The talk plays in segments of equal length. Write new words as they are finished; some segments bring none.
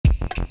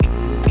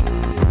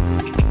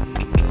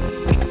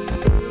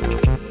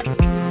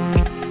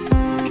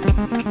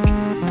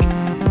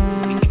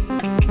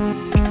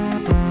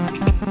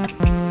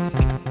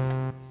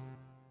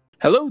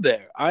Hello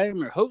there. I am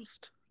your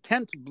host,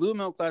 Kent Blue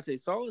Milk Latte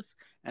Solace,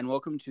 and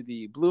welcome to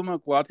the Blue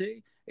Milk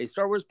Latte, a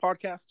Star Wars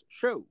podcast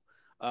show.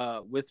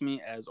 With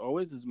me, as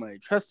always, is my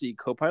trusty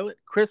co-pilot,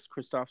 Chris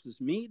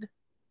Christophsis Mead.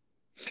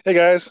 Hey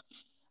guys.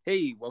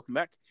 Hey, welcome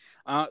back.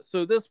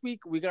 So this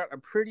week we got a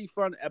pretty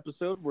fun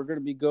episode. We're going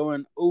to be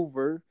going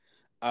over.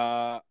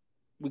 Uh,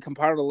 we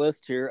compiled a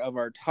list here of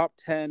our top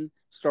 10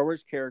 Star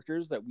Wars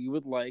characters that we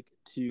would like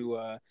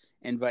to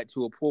invite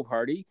to a pool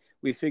party.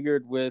 We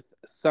figured with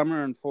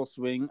summer in full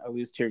swing, at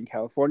least here in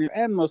California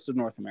and most of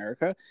North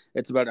America,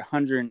 it's about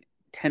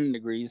 110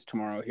 degrees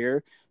tomorrow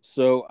here.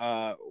 So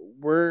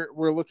we're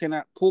looking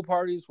at pool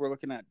parties. We're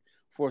looking at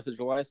 4th of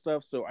July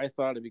stuff. So I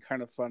thought it'd be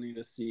kind of funny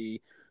to see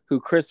who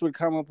Chris would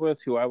come up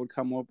with, who I would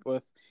come up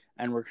with,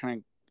 and we're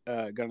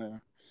gonna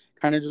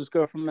just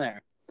go from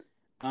there.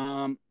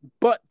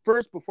 But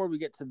first, before we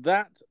get to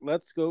that,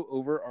 let's go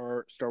over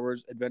our Star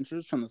Wars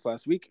adventures from this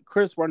last week.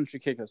 Chris, why don't you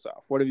kick us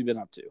off? What have you been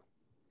up to?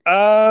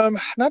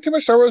 Not too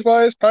much Star Wars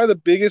wise. Probably the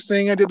biggest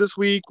thing I did this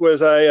week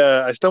was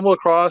I stumbled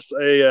across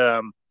a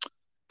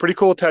pretty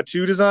cool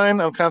tattoo design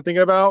I'm kind of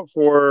thinking about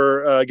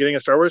for getting a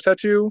Star Wars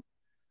tattoo.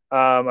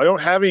 I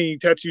don't have any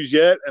tattoos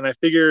yet, and I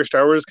figure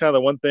Star Wars is kind of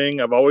the one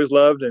thing I've always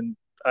loved, and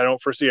I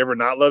don't foresee ever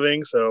not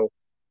loving. So,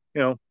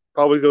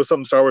 probably go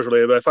something Star Wars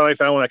related. But I finally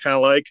found one I kind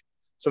of like.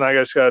 So now I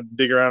just got to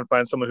dig around and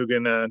find someone who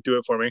can do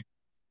it for me.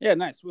 Yeah,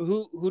 nice.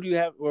 Well, who do you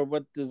have, or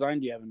what design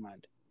do you have in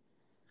mind?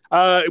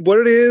 What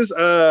it is,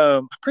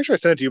 I'm pretty sure I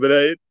sent it to you,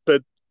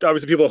 but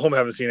obviously people at home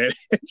haven't seen it.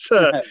 It's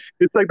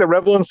like the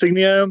Rebel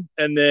insignia,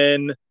 and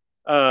then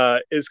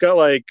it's got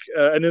and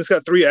then it's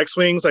got three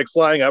X-wings like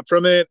flying up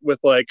from it with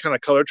like kind of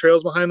color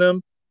trails behind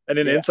them, and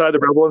then inside the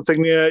Rebel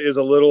insignia is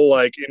a little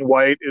like in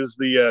white is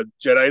the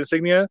Jedi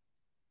insignia.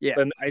 Yeah,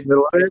 in the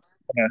middle of it.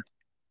 Yeah,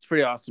 it's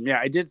pretty awesome.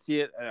 Yeah, I did see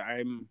it.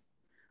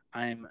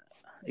 I'm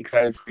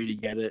excited for you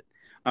to get it.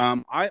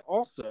 I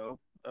also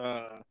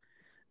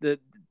the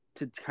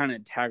to kind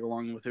of tag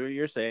along with what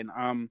you're saying.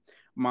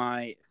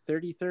 My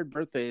 33rd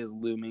birthday is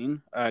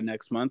looming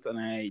next month, and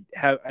I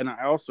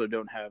also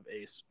don't have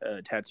a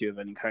tattoo of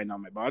any kind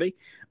on my body.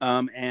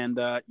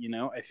 I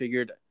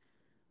figured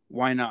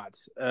why not?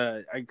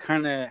 I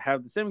kind of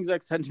have the same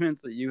exact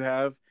sentiments that you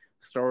have.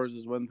 Star Wars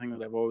is one thing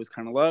that I've always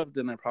kind of loved,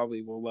 and I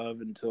probably will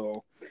love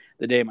until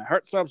the day my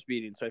heart stops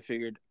beating. So I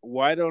figured,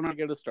 why don't I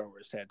get a Star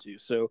Wars tattoo?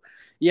 So,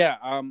 yeah,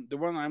 the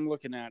one I'm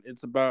looking at,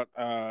 it's about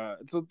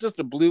just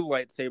a blue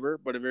lightsaber,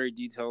 but a very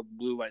detailed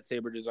blue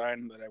lightsaber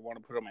design that I want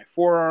to put on my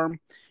forearm,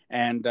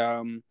 and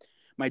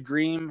my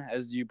dream,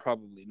 as you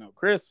probably know,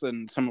 Chris,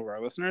 and some of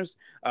our listeners,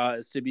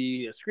 is to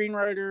be a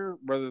screenwriter,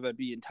 whether that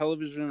be in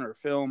television or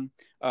film.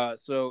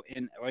 So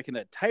in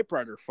a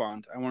typewriter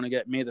font, I want to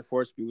get "May the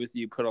Force be with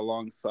you" put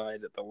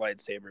alongside the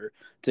lightsaber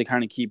to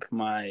kind of keep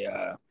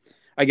my,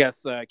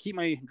 keep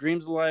my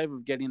dreams alive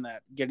of getting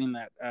that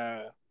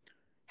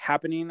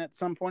happening at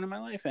some point in my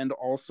life, and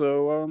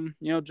also,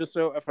 just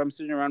so if I'm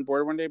sitting around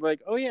bored one day, be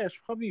like, oh yeah, I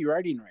should probably be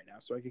writing right now,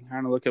 so I can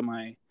kind of look at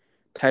my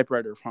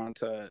typewriter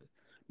font.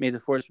 May the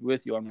Force be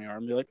with you on my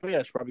arm. Be like, oh yeah,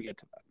 I should probably get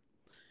to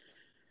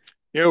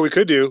that. we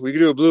could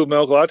do a blue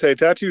milk latte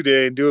tattoo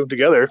day and do them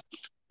together.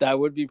 That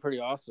would be pretty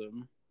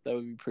awesome.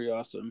 Yeah,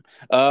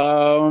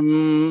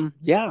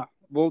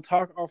 we'll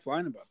talk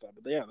offline about that.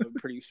 But yeah, that would be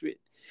pretty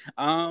sweet.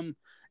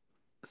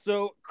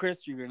 So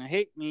Chris, you're gonna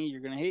hate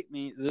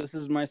me. This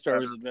is my Star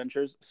Wars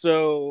adventures.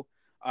 So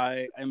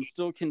I am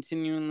still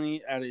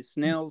continually at a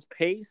snail's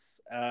pace.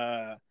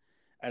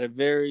 At a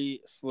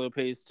very slow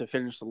pace to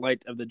finish The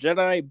Light of the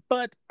Jedi.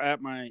 But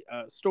at my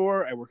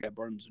store, I work at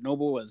Barnes &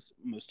 Noble, as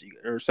most of you,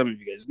 or some of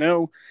you guys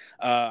know.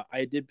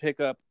 I did pick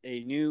up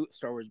a new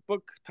Star Wars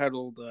book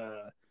titled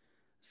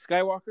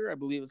Skywalker. I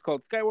believe it's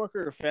called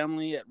Skywalker, A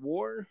Family at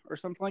War, or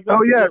something like that.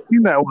 Oh, yeah, I've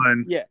seen that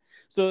one. Yeah.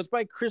 So it's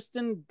by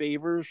Kristen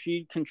Baver.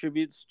 She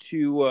contributes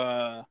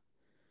to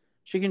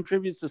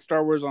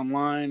Star Wars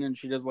Online, and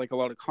she does like a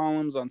lot of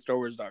columns on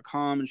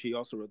StarWars.com, and she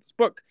also wrote this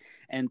book.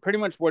 And pretty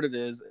much what it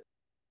is,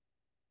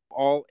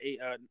 all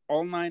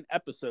 9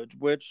 episodes,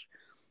 which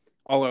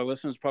all our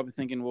listeners probably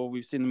thinking, well,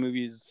 we've seen the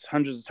movies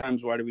hundreds of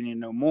times, why do we need to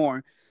know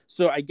more?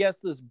 So I guess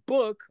this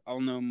book,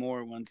 I'll know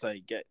more once I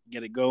get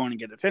it going and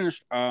get it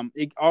finished.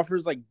 It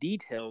offers like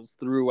details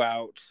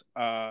throughout,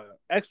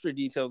 extra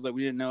details that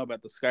we didn't know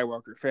about the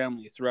Skywalker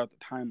family throughout the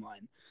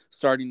timeline,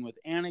 starting with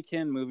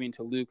Anakin, moving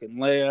to Luke and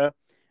Leia,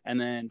 and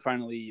then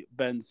finally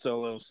Ben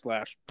Solo /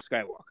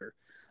 Skywalker.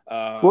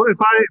 Well, if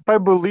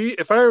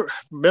I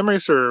memory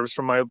serves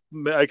from I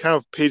kind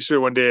of paged through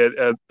it one day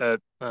at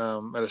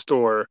a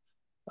store.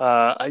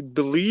 I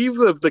believe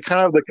the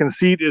kind of the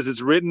conceit is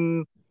it's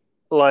written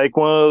like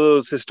one of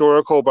those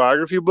historical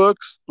biography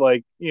books,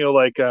 like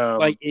like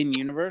in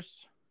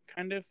universe,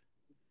 kind of.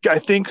 I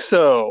think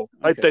so.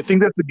 Okay. I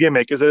think that's the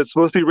gimmick, is that it's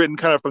supposed to be written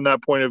kind of from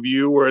that point of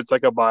view, where it's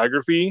like a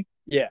biography.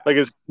 Yeah, like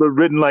it's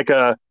written like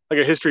a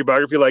history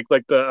biography, like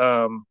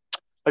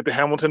the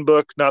Hamilton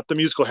book, not the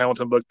musical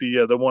Hamilton book,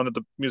 the one that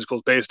the musical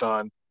is based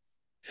on.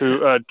 Who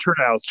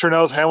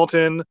Chernow's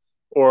Hamilton,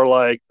 or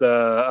like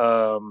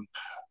the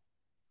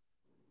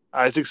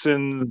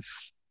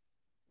Isaacson's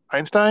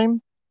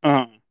Einstein.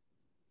 Uh-huh.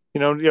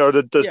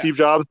 The Yeah. Steve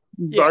Jobs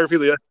Yeah.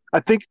 biography. I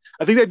think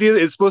the idea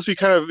is supposed to be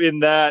kind of in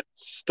that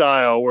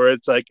style where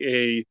it's like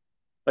a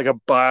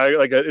bio,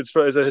 it's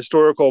a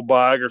historical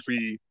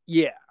biography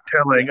Yeah.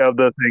 telling Yeah. of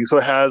the thing. So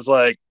it has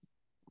like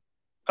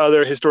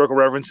other historical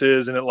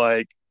references, and it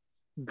like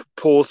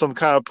pulls some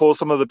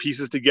of the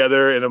pieces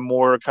together in a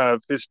more kind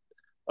of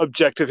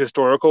objective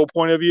historical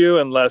point of view,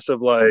 and less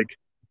of like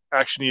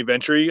action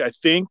adventure. I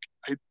think.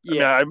 I mean,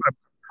 Yeah.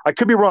 I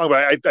could be wrong,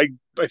 but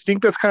I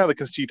think that's kind of the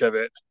conceit of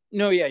it.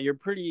 No, yeah, you're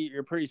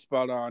pretty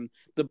spot on.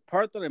 The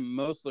part that I'm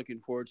most looking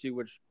forward to,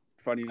 which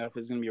funny enough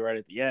is going to be right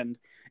at the end,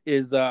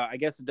 is I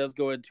guess it does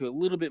go into a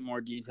little bit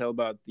more detail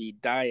about the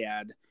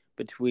dyad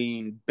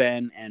between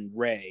Ben and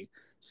Ray.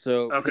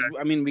 So, Okay. because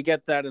I mean, we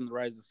get that in the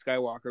Rise of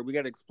Skywalker, we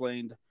get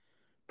explained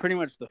pretty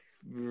much the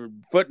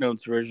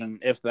footnotes version,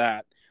 if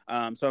that.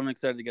 So I'm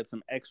excited to get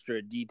some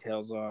extra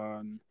details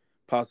on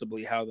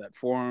possibly how that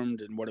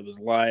formed and what it was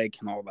like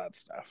and all that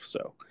stuff.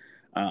 So,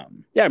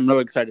 yeah, I'm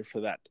really excited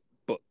for that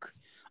book.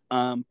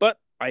 But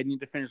I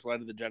need to finish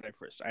Light of the Jedi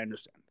first. I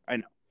understand. I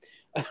know.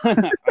 All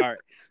right.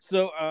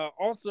 So,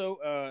 also,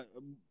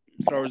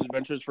 Star Wars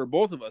Adventures for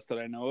both of us that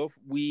I know of.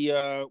 We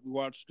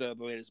watched the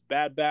latest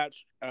Bad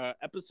Batch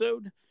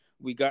episode.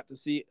 We got to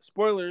see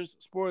spoilers.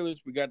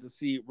 We got to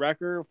see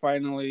Wrecker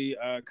finally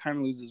kind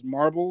of lose his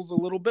marbles a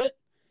little bit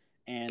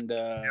and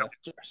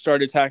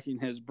start attacking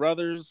his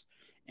brothers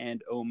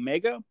and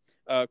Omega.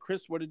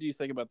 Chris, what did you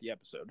think about the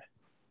episode?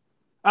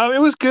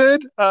 It was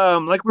good.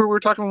 Like we were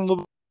talking a little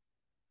bit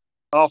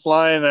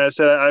offline, and I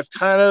said I've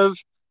kind of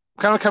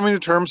coming to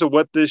terms of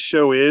what this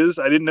show is.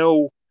 I didn't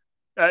know.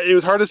 It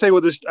was hard to say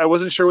what this. I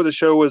wasn't sure what the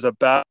show was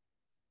about.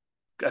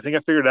 I think I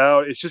figured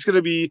out. It's just going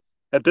to be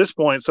at this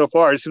point so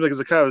far. It seems like it's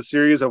a kind of a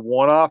series of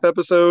one-off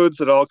episodes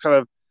that all kind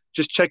of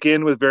just check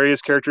in with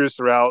various characters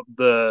throughout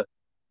the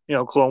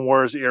Clone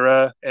Wars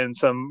era, and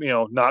some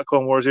not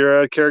Clone Wars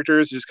era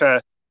characters. Just kind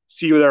of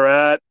see where they're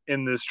at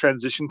in this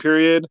transition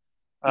period.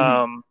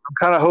 Mm-hmm. I'm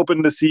kind of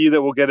hoping to see that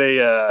we'll get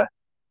a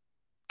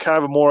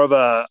kind of more of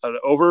an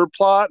over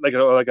plot, like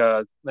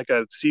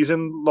a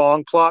season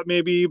long plot,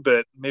 maybe,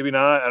 but maybe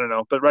not. I don't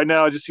know. But right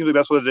now, it just seems like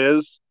that's what it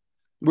is.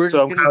 We're So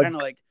just I'm getting kind kind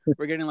of like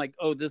we're getting like,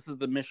 oh, this is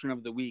the mission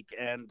of the week,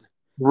 and of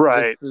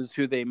right, this is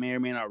who they may or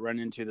may not run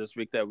into this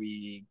week that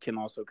we can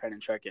also kind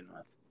of check in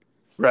with.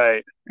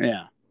 right.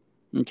 Yeah.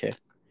 Okay.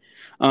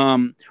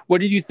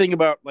 What did you think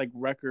about like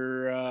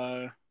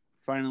Wrecker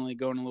finally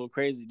going a little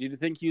crazy? Did you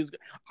think he was?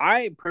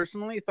 I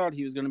personally thought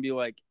he was going to be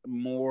like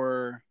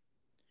more.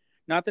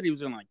 Not that he was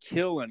going to like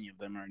kill any of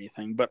them or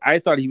anything, but I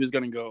thought he was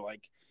going to go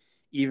like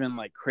even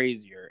like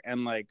crazier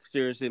and like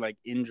seriously like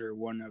injure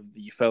one of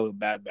the fellow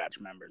Bad Batch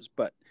members.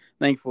 But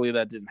thankfully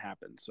that didn't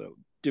happen. So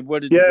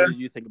what Yeah. did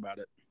you think about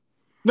it?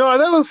 No,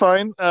 that was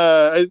fine.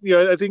 I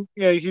think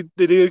they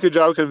did a good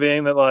job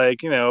conveying that,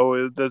 like,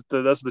 that's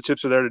what the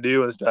chips are there to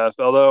do and stuff.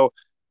 Although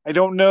I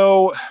don't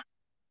know.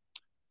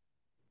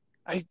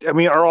 I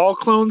mean, are all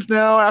clones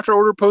now after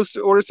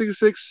Order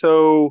 66?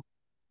 So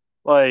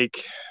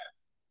like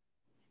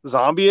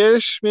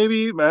zombie-ish,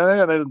 maybe, man,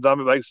 and then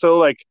zombie like so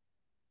like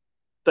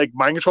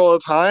mind control all the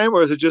time,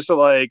 or is it just that,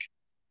 like,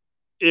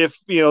 if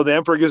the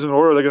emperor gives them an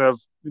order, they're gonna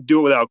do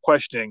it without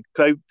questioning?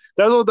 Because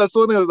that's the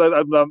one thing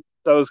that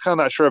I was kind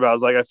of not sure about. I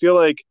was like, I feel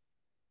like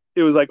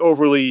it was like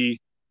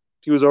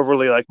he was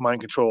overly like mind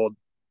controlled,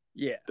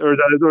 Yeah. or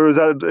is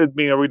that? I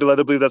mean, are we led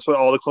to believe that's what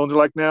all the clones are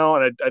like now?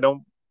 And I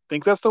don't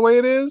think that's the way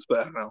it is, but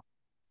I don't know.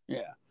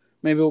 Yeah.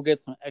 Maybe we'll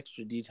get some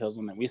extra details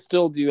on that. We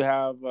still do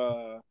have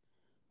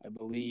I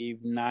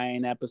believe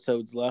 9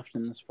 episodes left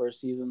in this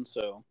first season,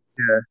 so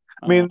Yeah,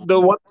 I mean, um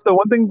the one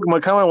thing, my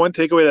one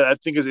takeaway that I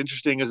think is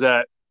interesting is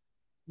that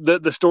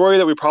the story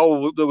that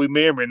we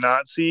may or may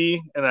not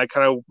see, and I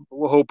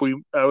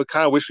would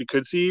kind of wish we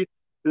could see,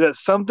 is that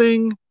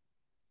something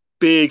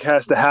big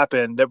has to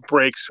happen that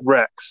breaks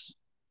Rex.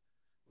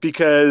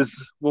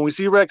 Because when we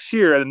see Rex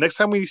here, the next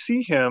time we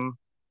see him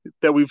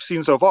that we've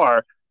seen so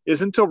far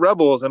is until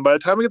Rebels, and by the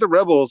time we get to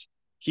Rebels,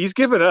 he's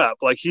given up.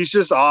 Like, he's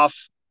just off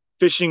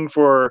fishing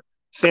for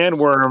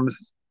sandworms,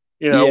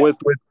 yeah. with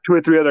two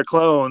or three other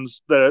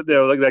clones that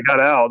like that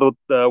got out,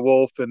 the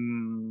Wolf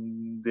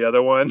and the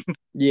other one.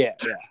 Yeah,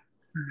 yeah.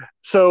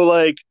 So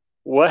like,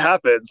 what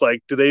happens?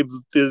 Like, did they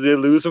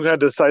lose some kind of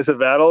decisive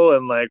battle?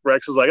 And like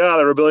Rex is like,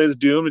 the rebellion's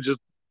doomed. It just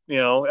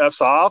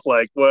f's off.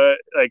 Like, what?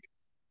 Like,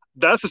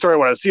 that's the story I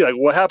want to see. Like,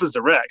 what happens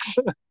to Rex?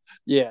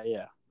 Yeah,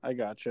 yeah. I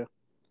gotcha.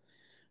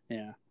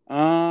 Yeah.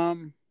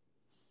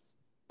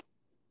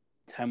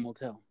 Time will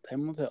tell.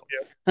 Time will tell.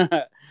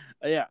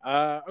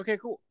 Yeah. Okay,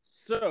 cool.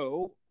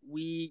 So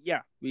we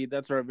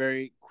that's our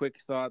very quick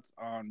thoughts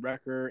on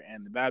Wrecker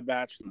and the Bad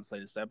Batch in this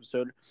latest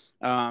episode.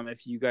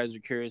 If you guys are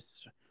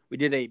curious, we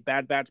did a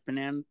Bad Batch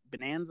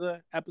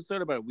Bonanza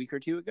episode about a week or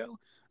two ago.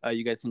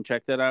 You guys can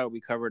check that out.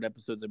 We covered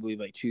episodes, I believe,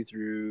 like 2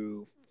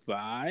 through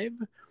 5.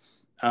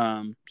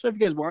 So if you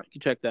guys want, you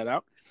can check that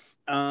out.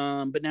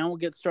 But now we'll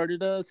get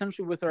started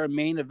essentially with our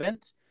main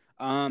event.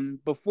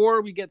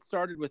 Before we get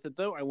started with it,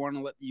 though, I want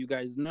to let you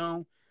guys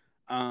know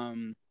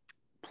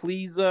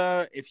please,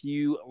 if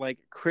you like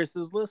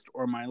Chris's list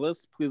or my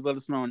list, please let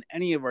us know on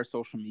any of our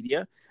social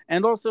media,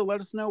 and also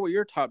let us know what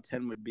your top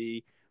 10 would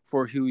be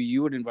for who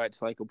you would invite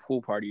to like a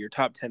pool party. Your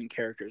top 10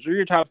 characters or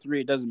your top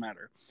 3, it doesn't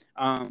matter.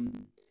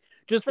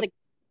 Just for the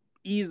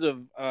ease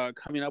of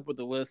coming up with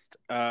the list,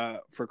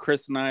 for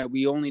Chris and I,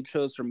 we only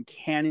chose from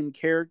canon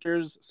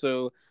characters,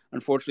 so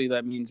unfortunately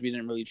that means we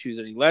didn't really choose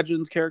any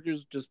Legends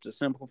characters, just to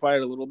simplify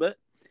it a little bit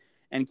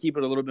and keep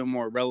it a little bit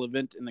more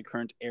relevant in the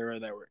current era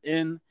that we're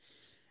in.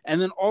 And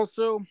then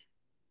also,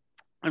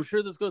 I'm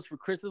sure this goes for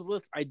Chris's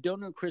list. I don't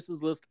know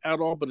Chris's list at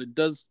all, but it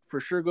does for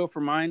sure go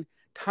for mine.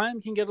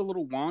 Time can get a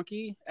little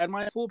wonky at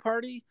my pool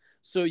party,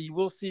 so you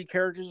will see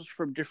characters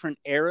from different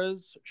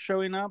eras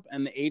showing up,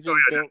 and the ages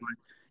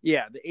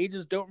the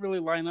ages don't really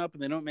line up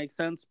and they don't make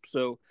sense.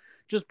 So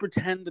just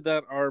pretend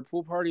that our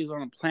pool party is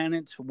on a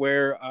planet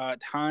where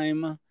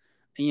time,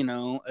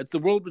 it's the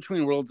world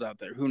between worlds out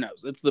there. Who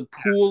knows? It's the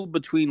pool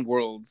between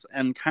worlds,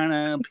 and kind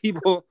of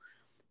people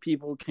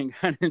can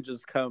kind of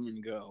just come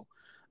and go.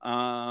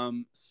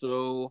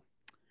 So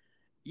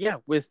yeah,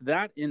 with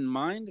that in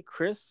mind,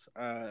 Chris,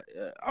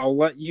 I'll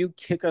let you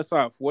kick us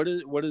off. What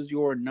is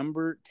your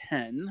number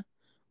 10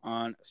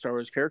 on Star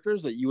Wars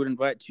characters that you would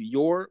invite to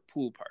your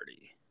pool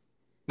party?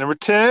 Number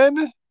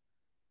 10,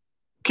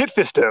 Kit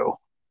Fisto.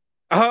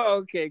 Oh,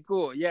 okay,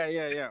 cool.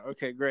 Yeah.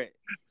 Okay, great.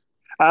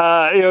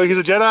 He's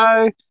a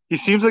Jedi. He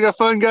seems like a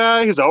fun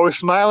guy. He's always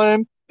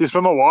smiling. He's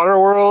from a water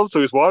world, so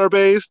he's water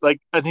based.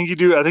 Like I think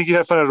you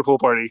have fun at a pool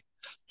party.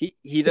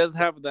 He does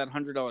have that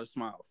 $100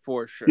 smile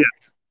for sure.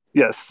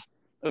 Yes.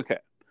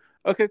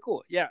 Okay,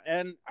 cool. Yeah,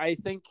 and I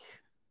think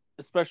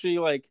especially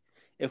like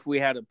if we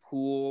had a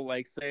pool,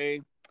 like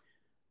say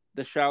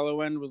the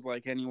shallow end was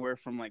like anywhere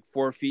from like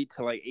 4 feet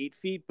to like 8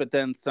 feet, but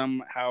then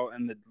somehow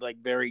in the like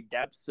very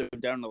depths, so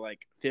down to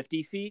like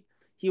 50 feet,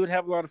 he would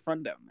have a lot of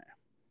fun down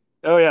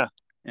there. Oh yeah.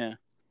 Yeah.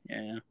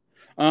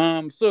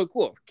 So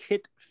cool.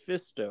 Kit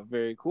Fisto,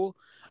 very cool.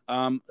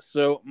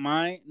 So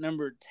my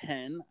number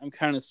 10, I'm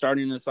kind of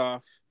starting this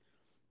off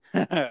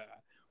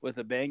with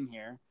a bang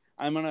here.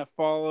 I'm gonna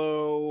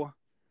follow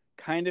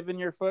kind of in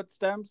your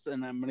footsteps,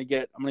 and I'm gonna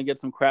get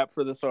some crap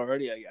for this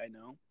already. I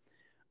know.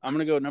 I'm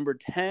gonna go number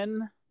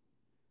 10,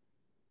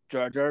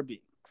 Jar Jar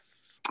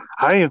Binks.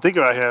 I didn't even think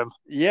about him.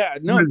 Yeah,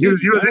 no, dude,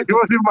 he wasn't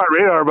even my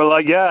radar, but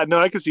like, yeah, no,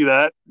 I can see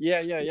that.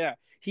 Yeah.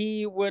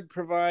 He would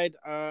provide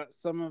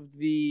some of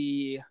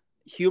the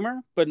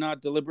humor, but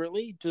not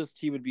deliberately. Just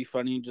he would be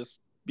funny, just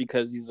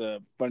because he's a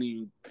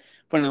funny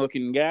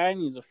looking guy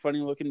and he's a funny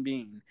looking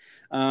being.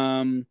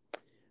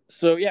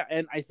 So yeah,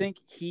 and I think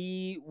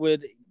he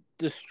would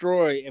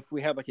destroy if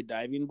we had like a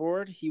diving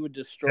board. He would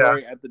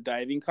destroy at the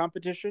diving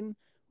competition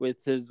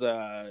with his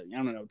I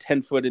don't know,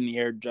 10 foot in the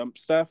air jump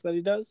stuff that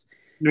he does.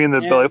 You mean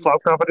the belly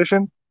flop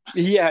competition?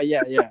 Yeah.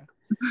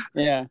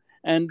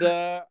 And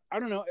I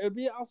don't know, it would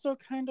be also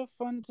kind of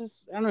fun to,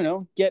 I don't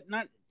know,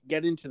 not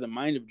get into the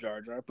mind of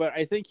Jar Jar, but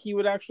I think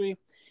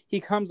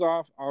he comes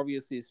off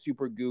obviously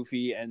super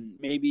goofy and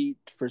maybe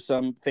for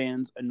some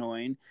fans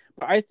annoying,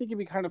 but I think it'd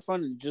be kind of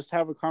fun to just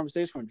have a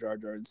conversation with Jar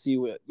Jar and see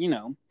what,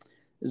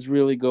 is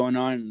really going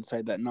on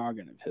inside that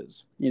noggin of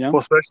his, Well,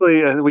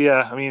 especially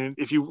I mean,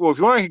 if you want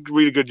to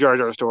read a good Jar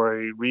Jar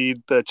story,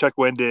 read the Chuck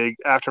Wendig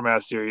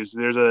Aftermath series.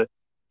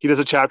 He does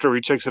a chapter where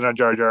he checks in on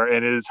Jar Jar,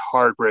 and it is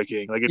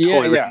heartbreaking. Like it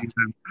totally redeems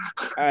him.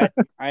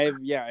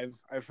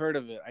 I've heard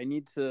of it. I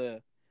need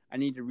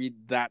to read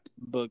that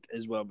book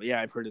as well. But yeah,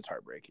 I've heard it's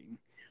heartbreaking.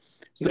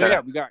 So yeah,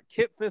 we got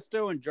Kit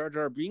Fisto and Jar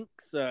Jar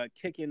Binks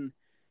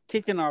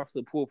kicking off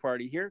the pool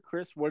party here.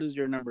 Chris, what is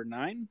your number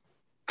 9?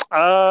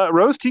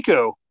 Rose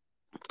Tico.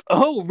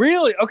 Oh,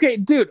 really? Okay,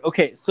 dude.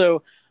 Okay,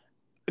 so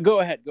go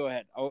ahead.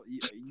 I'll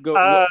go.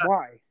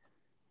 Why?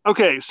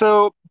 Okay,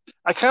 so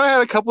I kind of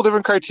had a couple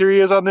different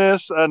criterias on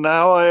this.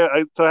 Now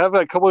I have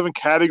a couple different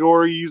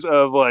categories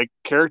of like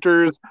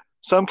characters.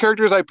 Some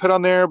characters I put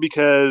on there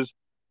because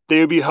they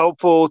would be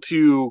helpful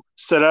to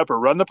set up or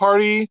run the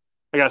party.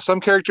 I got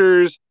some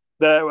characters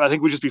that I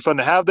think would just be fun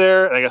to have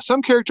there, and I got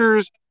some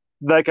characters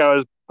like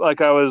I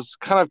was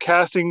kind of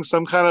casting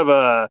some kind of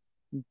a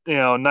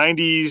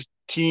 90s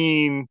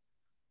teen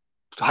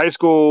high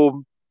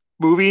school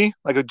movie,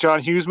 like a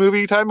John Hughes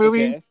movie type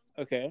movie.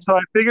 Okay. So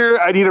I figure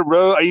I need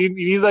you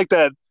need like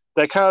that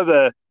kind of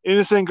the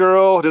innocent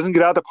girl who doesn't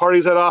get out to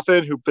parties that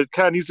often, but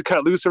kind of needs to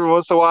cut loose every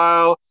once in a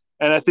while.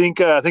 And I think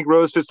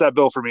Rose fits that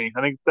bill for me.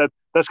 I think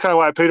that's kind of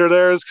why I paid her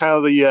there. Is kind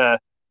of the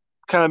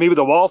kind of maybe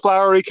the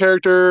wallflowery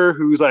character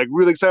who's like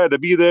really excited to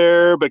be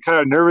there, but kind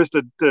of nervous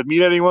to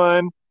meet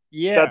anyone.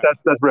 Yeah,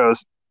 that's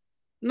Rose.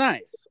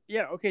 Nice.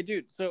 Yeah. Okay,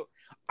 dude. So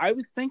I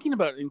was thinking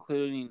about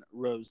including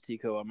Rose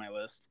Tico on my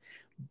list,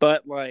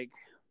 but like,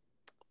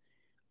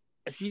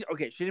 she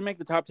didn't make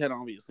the top 10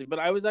 obviously, but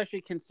I was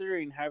actually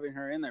considering having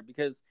her in there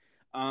because,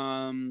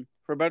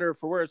 for better or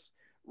for worse,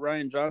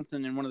 Rian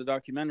Johnson in one of the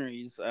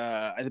documentaries,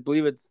 I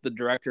believe it's The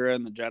Director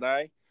and the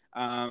Jedi,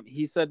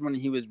 He said when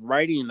he was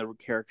writing the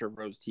character of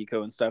Rose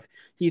Tico and stuff,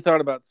 he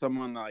thought about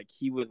someone like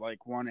he would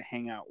like want to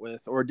hang out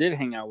with or did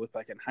hang out with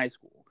like in high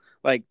school,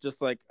 like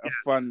just like a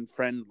fun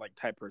friend like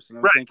type person.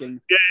 I was Right.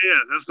 thinking, Yeah.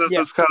 yeah,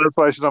 That's kind of that's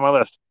why she's on my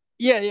list.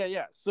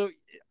 yeah. So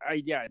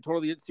I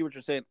totally see what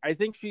you're saying. I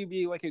think she'd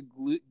be like a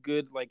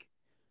good like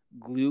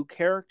glue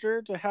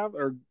character to have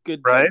or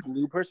good like Right.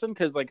 glue person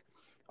because like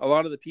a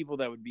lot of the people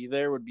that would be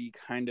there would be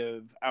kind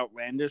of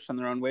outlandish in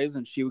their own ways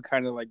and she would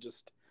kind of like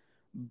just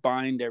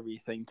bind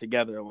everything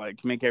together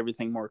like make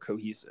everything more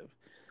cohesive.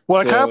 Well,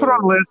 I kind of put on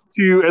So a list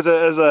too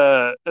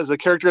as a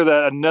character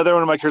that another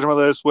one of my characters on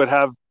my list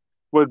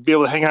would be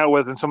able to hang out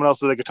with and someone else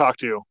that they could talk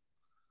to.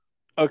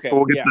 But okay,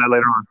 we'll get to yeah, that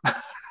later on.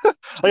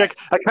 Like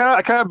nice.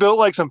 I kind of built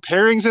like some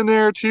pairings in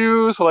there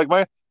too. So like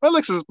my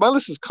list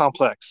is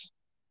complex.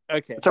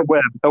 Okay, It's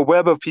a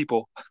web of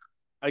people.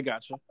 I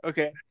gotcha.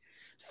 Okay,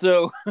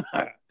 so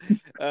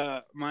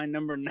my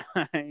number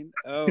 9.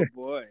 Oh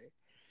boy,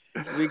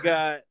 we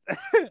got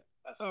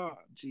oh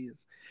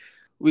jeez,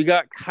 we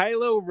got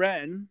Kylo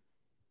Ren,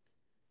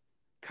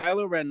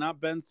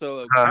 not Ben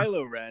Solo, Uh,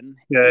 Kylo Ren,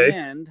 okay.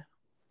 and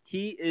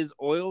he is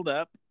oiled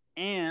up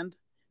and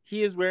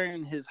he is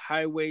wearing his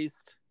high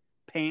waist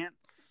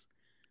pants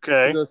to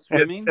Okay. go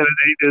swimming. And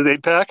his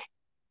 8 pack.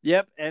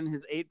 Yep, and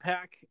his 8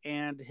 pack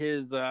and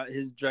his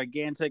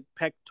gigantic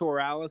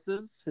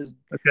pectoralis, his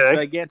Okay.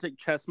 gigantic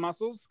chest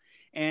muscles,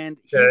 and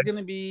Okay.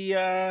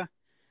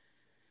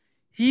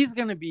 he's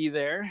gonna be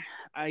there.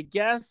 I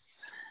guess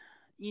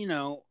you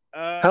know.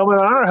 Helmet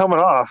on or helmet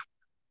off?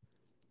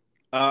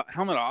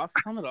 Helmet off.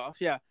 Helmet off.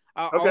 Yeah,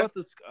 I'll Okay. let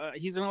this.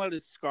 He's gonna let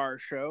his scar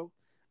show.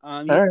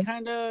 All He's right.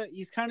 kind of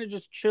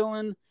just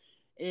chilling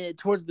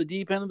towards the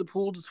deep end of the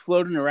pool, just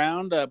floating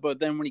around. But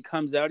then when he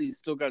comes out, he's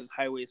still got his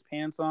high waist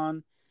pants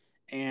on,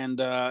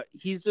 and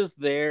he's just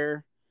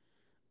there.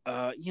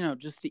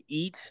 Just to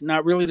eat,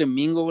 not really to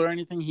mingle or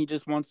anything. He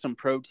just wants some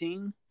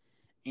protein,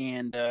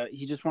 and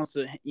he just wants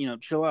to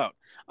chill out.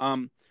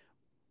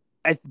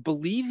 I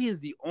believe he's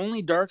the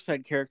only dark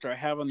side character I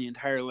have on the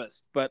entire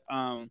list. But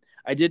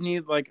I did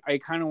need like I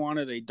kind of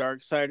wanted a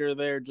dark sider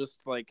there, just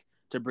like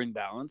to bring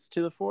balance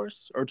to the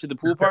force or to the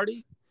pool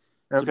party,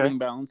 to Okay. bring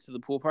balance to the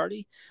pool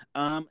party.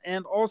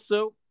 And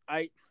also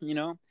I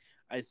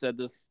said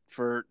this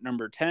for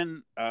number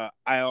 10.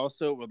 I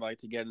also would like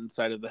to get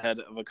inside of the head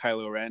of a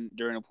Kylo Ren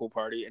during a pool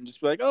party and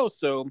just be like, oh,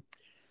 so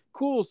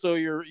cool. So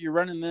you're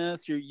running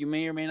this. You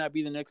may or may not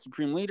be the next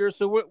supreme leader.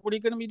 So what are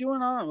you going to be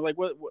doing on? Like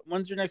what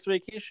when's your next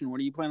vacation? What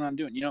are you planning on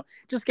doing?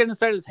 Just get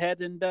inside his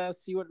head and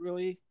see what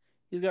really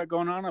he's got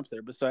going on up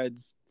there.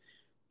 Besides,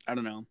 I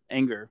don't know,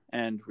 anger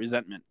and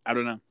resentment. I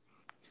don't know.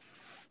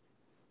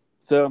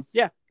 So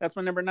yeah, that's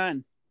my number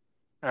 9.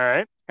 All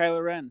right.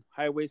 Kylo Ren,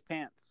 high waist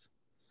pants.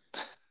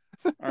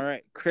 All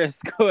right, Chris,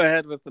 go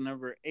ahead with the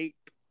number 8.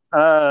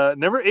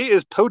 Number 8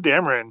 is Poe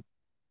Dameron.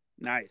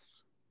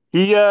 Nice.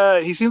 He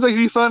seems like he'd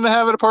be fun to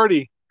have at a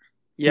party.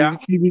 Yeah,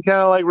 He'd be kind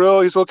of like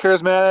he's real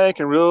charismatic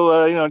and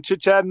real chit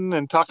chatting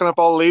and talking up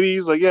all the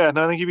ladies. Like yeah,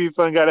 no, I think he'd be a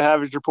fun guy to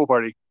have at your pool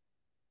party.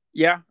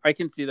 yeah, I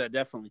can see that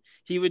definitely.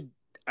 He would.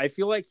 I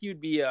feel like he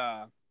would be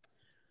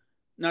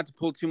not to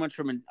pull too much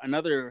from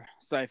another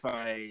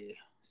sci-fi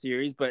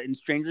series, but in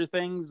Stranger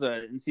Things,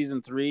 in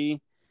season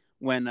 3,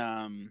 when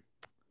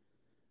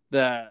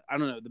the I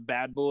don't know the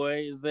bad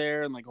boy is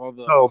there and like all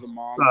Oh, the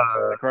moms and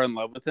stuff like are in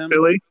love with him.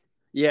 Billy.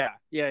 Yeah.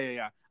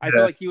 I feel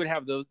Yeah, like he would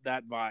have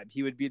that vibe.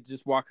 He would be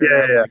just walking yeah,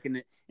 around yeah, like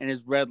in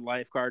his red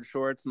lifeguard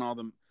shorts, and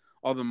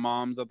all the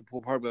moms at the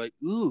pool party be like,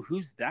 "Ooh,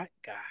 who's that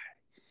guy?"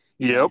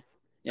 You yep, know?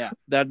 Yeah,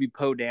 that'd be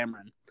Poe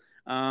Dameron.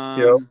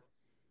 yep.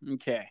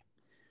 Okay,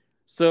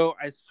 so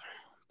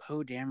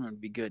Poe Dameron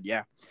would be good.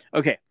 Yeah.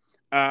 Okay.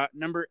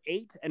 Number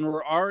 8, and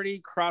we're already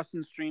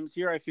crossing streams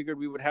here. I figured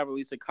we would have at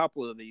least a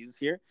couple of these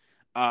here.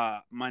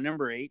 My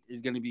number 8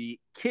 is going to be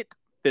Kit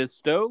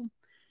Fisto. He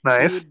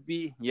Nice. would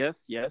be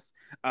yes.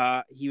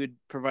 He would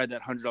provide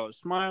that $100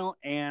 smile,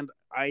 and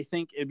I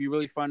think it'd be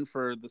really fun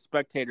for the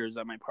spectators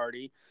at my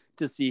party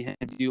to see him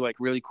do like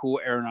really cool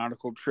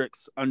aeronautical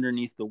tricks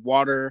underneath the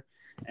water,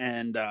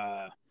 and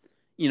I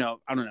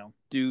don't know,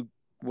 do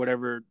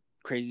whatever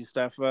crazy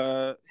stuff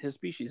his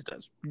species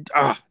does.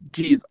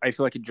 Geez, I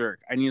feel like a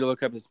jerk. I need to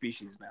look up his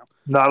species now.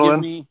 Give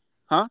Nautilin. me,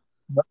 huh?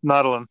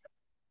 Nautilin.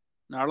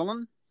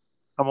 Nautilin?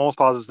 I'm almost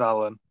positive it's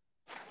Nautilin.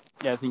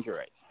 Yeah, I think you're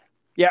right.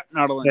 Yeah,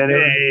 Nautilin. N You're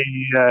right.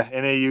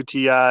 A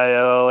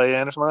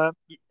Nautilan or something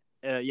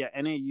like Yeah,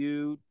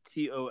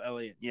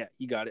 Nautolan. Yeah,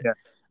 you got it.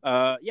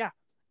 that. Yeah.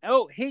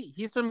 Oh, hey,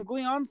 he's from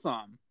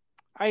Gleonsom.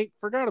 I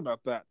forgot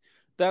about that.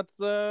 That's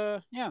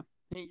yeah.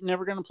 He's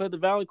never gonna play the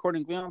Valley Chord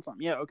in Gleonsom.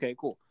 Yeah, okay,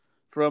 cool.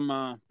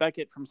 From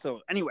Beckett from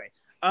Solo. Anyway,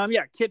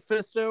 yeah, Kit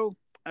Fisto.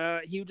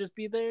 He would just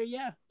be there,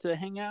 yeah, to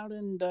hang out,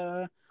 and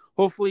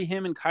hopefully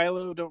him and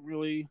Kylo don't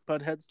really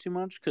butt heads too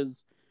much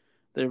because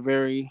they're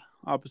very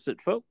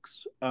opposite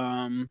folks.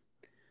 But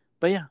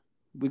yeah,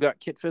 we got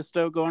Kit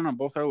Fisto going on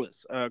both our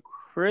lists.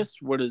 Chris,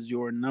 what is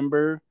your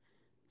number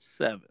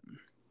 7?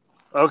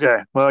 Yeah. Okay.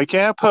 Well, you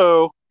can't have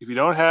Poe if you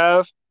don't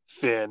have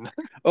Finn.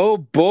 Oh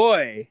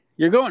boy,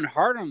 you're going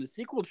hard on the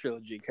sequel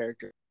trilogy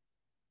character.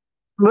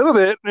 A little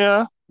bit,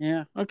 yeah.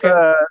 Yeah. Okay.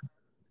 Uh,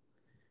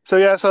 so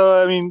yeah,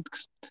 so I mean,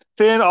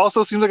 Finn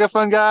also seems like a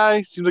fun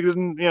guy. Seems like he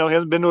doesn't, he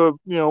hasn't been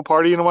to a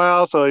party in a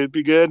while, so he'd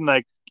be good. And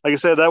like I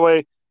said, that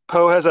way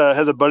Poe has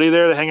a buddy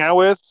there to hang out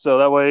with, so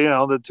that way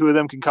the two of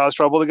them can cause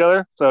trouble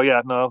together. So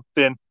yeah, no,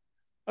 Finn.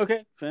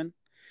 Okay, Finn.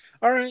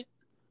 All right.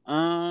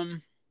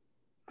 Um.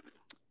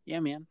 Yeah,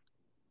 man.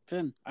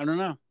 Finn. I don't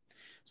know.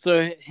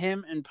 So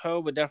him and Poe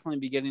would definitely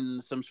be getting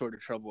into some sort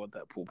of trouble at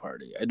that pool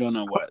party. I don't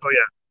know what. Oh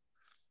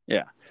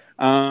yeah.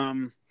 Yeah.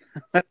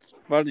 That's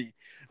funny.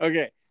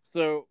 Okay,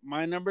 so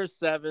my number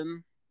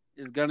 7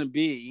 is gonna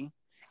be,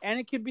 and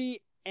it could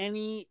be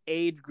any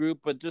age group,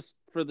 but just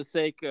for the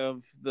sake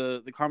of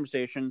the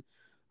conversation,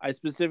 I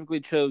specifically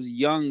chose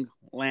young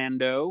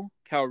Lando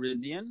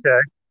Calrissian.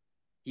 Okay.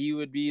 He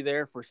would be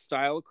there for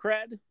style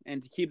cred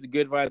and to keep the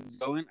good vibes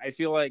going. I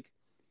feel like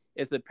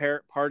if the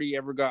party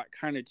ever got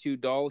kind of too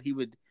dull, he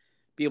would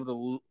be able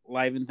to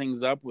liven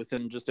things up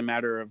within just a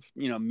matter of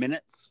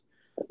minutes.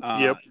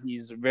 Yep.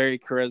 He's a very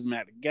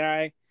charismatic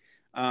guy,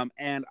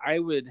 and I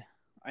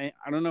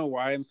don't know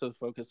why I'm so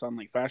focused on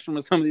like fashion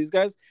with some of these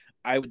guys.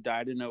 I would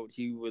die to know what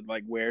he would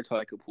like wear to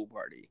like a pool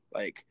party.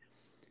 Like,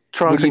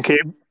 Trunks and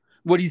cape.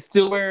 would he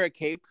still wear a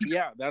cape?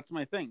 Yeah, that's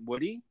my thing.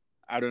 Would he?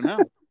 I don't know.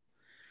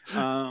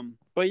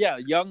 But yeah,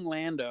 young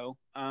Lando.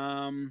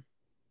 Not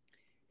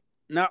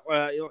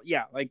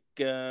yeah, like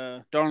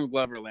Donald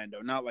Glover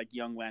Lando, not like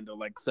young Lando,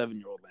 like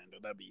 7-year-old Lando.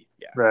 That'd be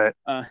Right.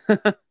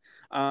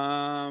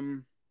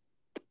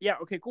 Yeah,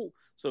 okay, cool.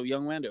 So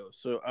young Lando.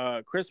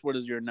 So Chris, what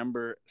is your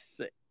number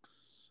 6?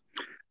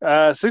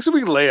 6 would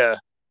be Leia.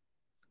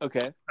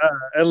 Okay.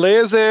 And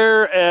Leia's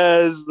there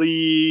as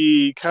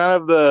the kind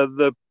of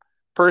the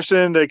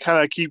person to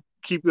kind of keep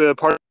the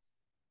party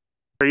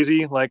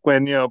crazy. Like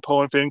when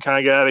Poe and Finn kind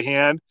of get out of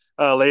hand,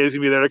 Leia's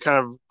gonna be there to kind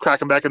of crack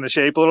them back into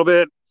shape a little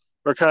bit,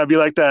 or kind of be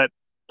like that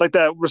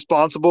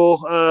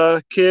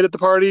responsible kid at the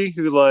party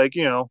who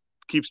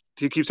keeps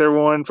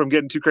everyone from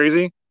getting too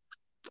crazy.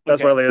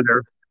 That's why Leia's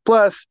there.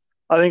 Plus,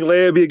 I think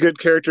Leia would be a good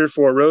character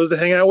for Rose to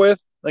hang out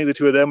with. I think the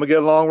two of them would get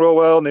along real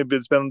well, and they've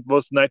been spending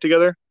most of the night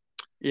together.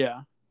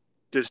 Yeah.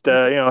 Just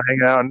hang out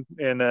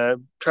and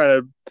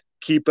trying to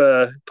keep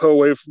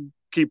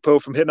Poe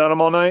from hitting on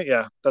him all night.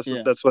 Yeah, that's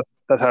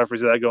how I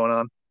foresee that going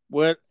on.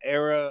 What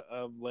era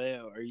of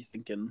Leia are you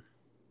thinking?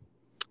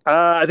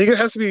 I think it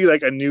has to be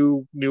like a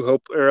New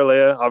Hope era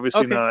Leia.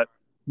 Obviously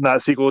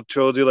not sequel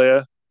trilogy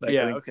Leia.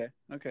 Yeah. Okay.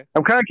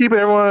 I'm kind of keeping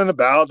everyone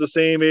about the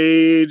same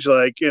age,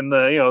 like in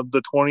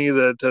the 20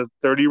 to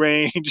 30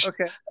 range.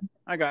 Okay,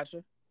 I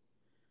gotcha.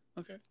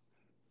 Okay.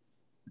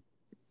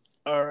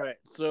 All right.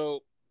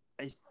 So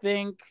I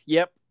think,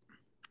 yep.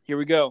 Here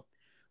we go.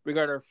 We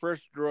got our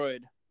first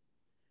droid.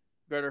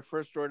 We got our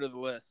first droid of the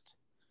list.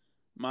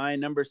 My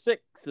number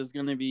 6 is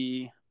going to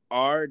be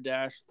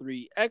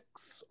R-3X,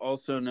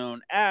 also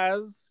known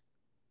as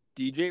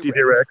DJ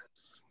Rex.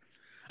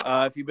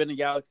 If you've been to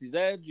Galaxy's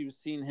Edge, you've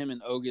seen him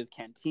in Oga's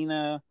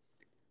Cantina,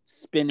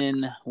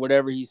 spinning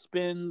whatever he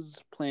spins,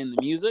 playing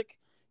the music.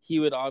 He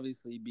would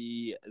obviously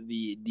be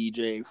the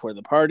DJ for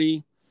the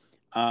party.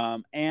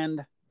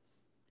 And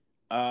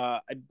I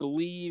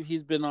believe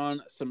he's been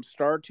on some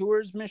Star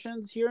Tours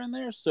missions here and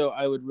there, so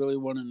I would really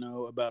want to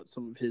know about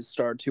some of his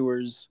Star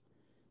Tours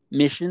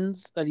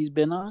missions that he's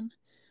been on.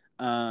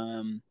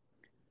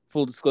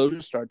 Full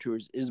disclosure, Star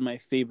Tours is my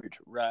favorite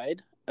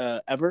ride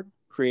ever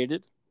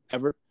created,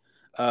 ever.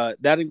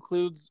 That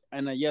includes,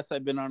 and yes,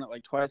 I've been on it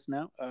like twice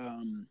now.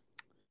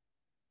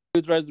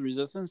 Includes Rise of the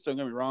Resistance. Don't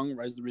get me wrong,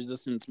 Rise of the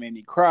Resistance made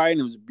me cry, and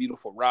it was a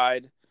beautiful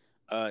ride.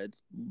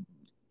 It's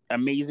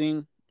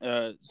amazing.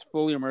 It's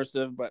fully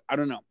immersive, but I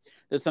don't know.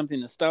 There's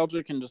something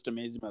nostalgic and just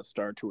amazing about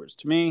Star Tours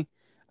to me.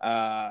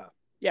 Yeah.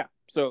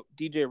 So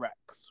DJ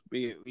Rex,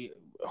 we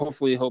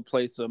hopefully he'll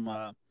play some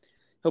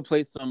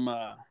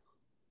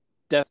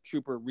Death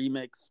Trooper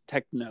remix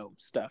techno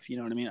stuff. You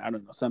know what I mean? I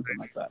don't know, something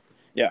like that.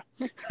 Yeah.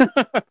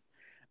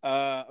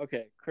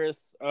 Okay,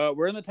 Chris.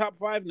 We're in the top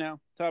 5 now.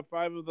 Top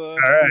 5 of the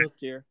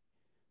list here.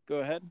 Go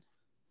ahead.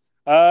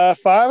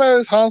 5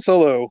 is Han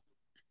Solo.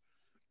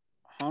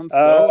 Han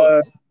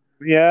Solo.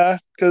 Yeah,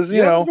 because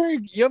you have a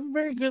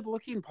very good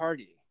looking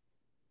party.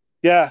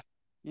 Yeah.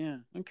 Yeah.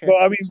 Okay. Well,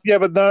 I mean, yeah,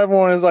 but not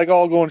everyone is like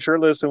all going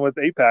shirtless and with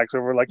 8-packs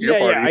over like your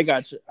party. Yeah, I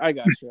got you. Yeah,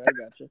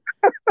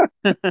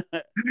 okay.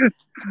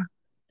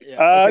 No,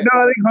 I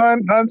think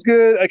Han's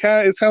good. It's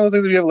kind of those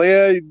things. If you have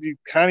Leia, you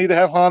kind of need to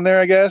have Han there,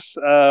 I guess.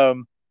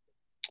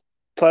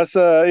 Plus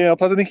I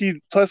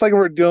think plus like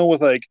we're dealing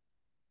with like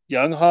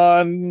young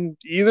Han,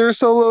 either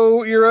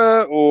Solo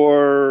era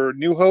or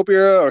New Hope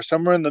era or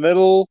somewhere in the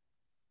middle,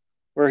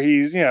 where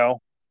he's still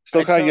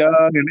kind of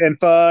young and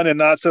fun and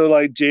not so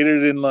like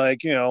jaded and like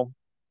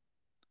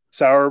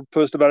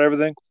sourpuss about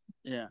everything.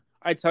 Yeah,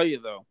 I tell you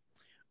though,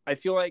 I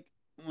feel like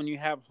when you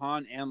have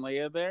Han and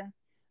Leia there,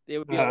 they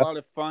would be a lot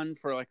of fun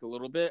for like a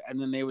little bit, and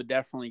then they would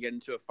definitely get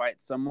into a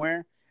fight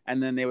somewhere,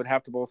 and then they would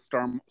have to both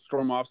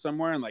storm off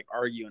somewhere and like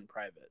argue in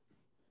private.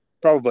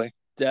 Probably.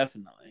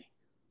 Definitely.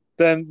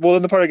 Then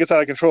the party gets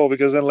out of control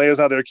because then Leia's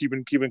not there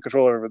keeping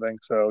control of everything.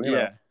 So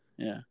yeah.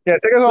 Yeah. Yeah,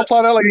 take us all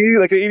plot out like an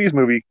 '80s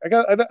movie. I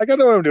got to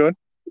know what I'm doing.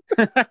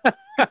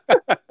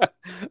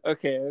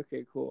 Okay,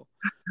 okay, cool.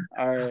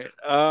 All right.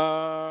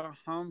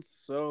 Han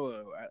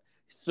Solo.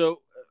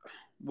 So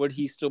would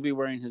he still be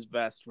wearing his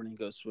vest when he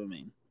goes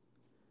swimming?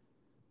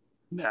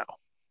 No,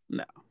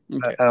 No.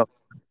 Okay. I don't.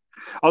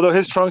 Although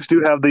his trunks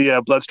do have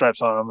the blood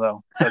stripes on them,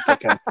 though. That's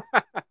okay.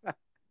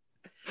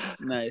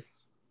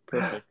 Nice.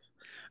 Perfect.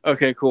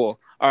 Okay, cool.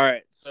 All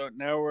right. So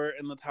now we're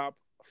in the top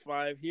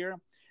five here.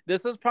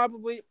 This is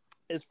probably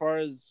as far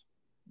as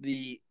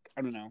the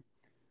I don't know.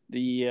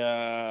 The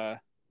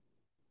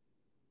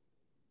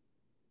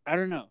I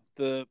don't know.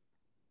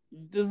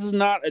 This is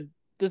not a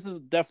this is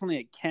definitely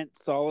a Kent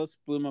Solace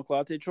Blue Milk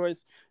Latte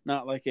choice,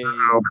 not like a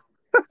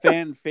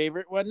fan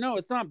favorite one. No,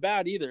 it's not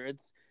bad either.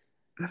 It's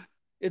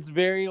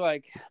very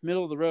like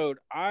middle of the road.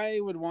 I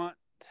would want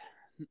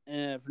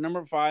for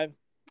number five.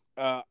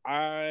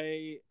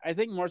 I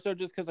think more so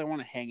just because I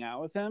want to hang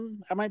out with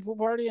him at my pool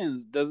party, and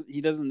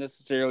he doesn't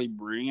necessarily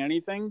bring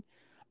anything.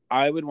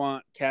 I would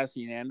want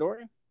Cassian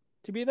Andor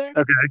to be there.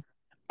 Okay.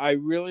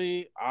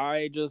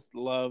 I just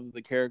love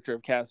the character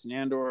of Cassian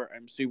Andor.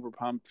 I'm super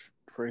pumped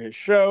for his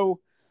show.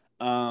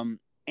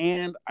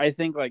 And I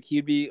think like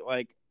he'd be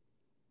like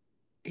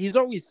he's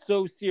always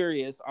so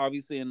serious,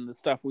 obviously, in the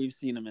stuff we've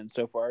seen him in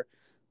so far,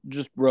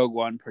 just Rogue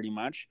One pretty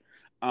much.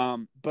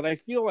 But I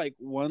feel like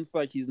once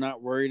like he's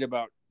not worried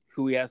about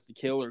who he has to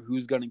kill or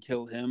who's gonna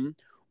kill him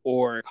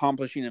or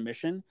accomplishing a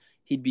mission,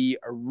 he'd be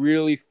a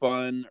really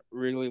fun,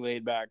 really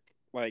laid back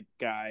like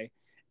guy.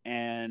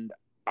 And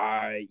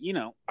I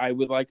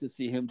would like to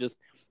see him just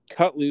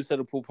cut loose at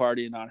a pool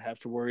party and not have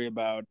to worry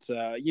about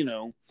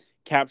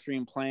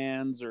capturing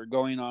plans or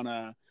going on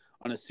a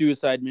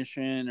suicide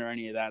mission or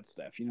any of that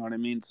stuff. You know what I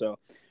mean? So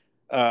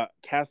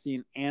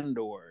Cassian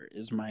Andor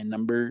is my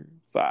number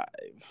five.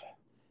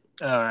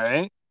 All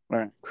right. All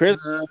right.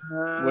 Chris,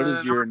 what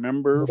is your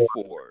number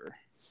four?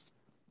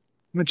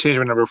 I'm gonna change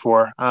my number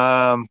four. Because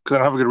I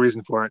don't have a good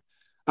reason for it.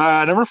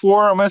 Number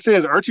four, I'm gonna say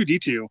is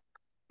R2D2.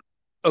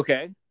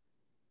 Okay.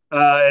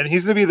 And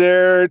he's gonna be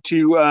there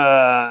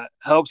to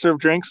help serve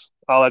drinks,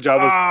 a la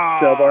Jabba's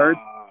sail barge,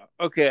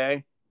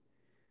 Okay.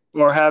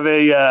 or have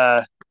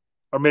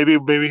or maybe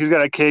he's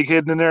got a keg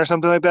hidden in there or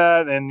something like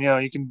that, and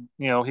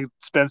he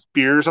spends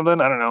beer or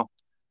something. I don't know.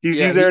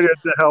 Yeah, He's there to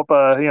help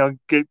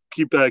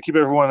keep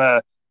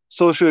everyone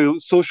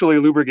socially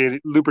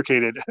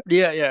lubricated.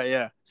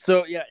 yeah.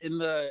 So yeah, in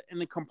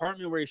the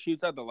compartment where he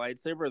shoots out the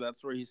lightsaber,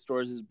 that's where he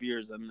stores his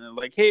beers, and they're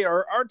like, "Hey,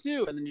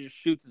 R2," and then he just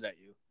shoots it at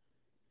you.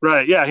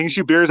 Right? Yeah, he can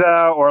shoot beers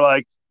out, or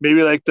like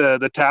maybe like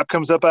the tap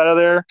comes up out of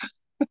there.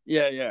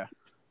 Yeah.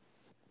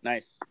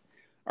 Nice.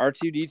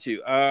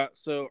 R2D2.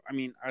 So I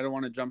mean, I don't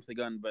want to jump the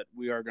gun, but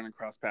we are going to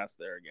cross paths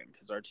there again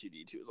because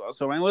R2D2 is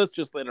also on my list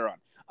just later on.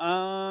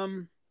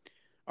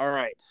 All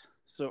right.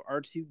 So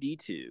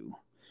R2D2.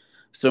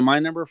 So my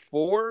number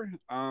four.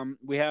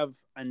 We have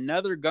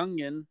another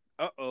Gungan.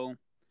 We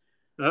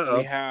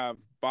Uh-oh. have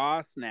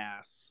Boss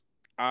Nass.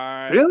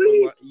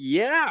 Really?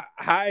 Yeah,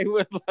 I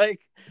would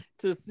like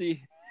to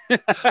see.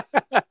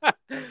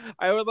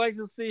 I would like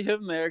to see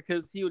him there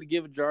because he would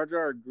give Jar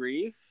Jar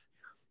grief.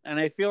 And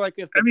I feel like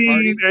if I the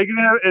mean, party,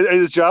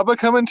 is Jabba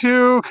coming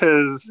too?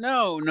 Because yeah,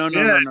 no.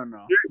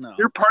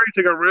 your party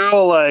took a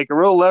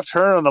real left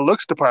turn on the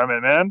looks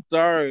department, man.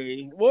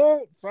 Sorry.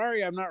 Well,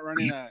 sorry, I'm not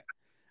running a.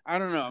 I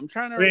don't know. I'm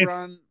trying to I mean,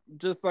 run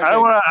just like a. I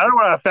don't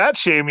want to fat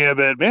shame you,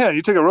 but man,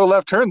 you took a real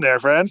left turn there,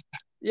 friend.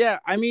 Yeah,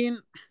 I mean,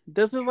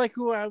 this is like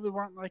who I would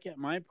want like at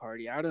my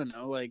party. I don't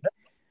know, like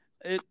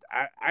it.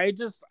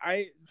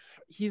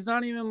 He's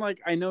not even like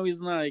I know he's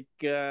not like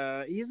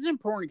he's an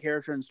important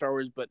character in Star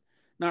Wars, but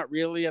not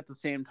really at the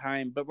same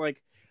time. But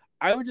like,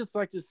 I would just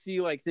like to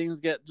see like things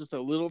get just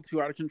a little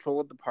too out of control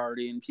at the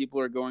party, and people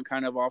are going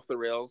kind of off the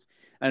rails,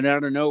 and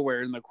out of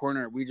nowhere in the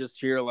corner we just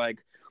hear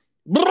like.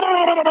 Like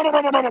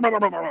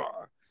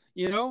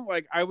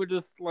I would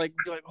just like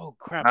be like, oh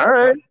crap, All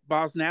right,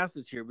 Boss Nass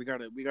is here. We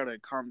gotta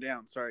calm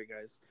down. Sorry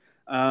guys.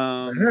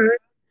 all right.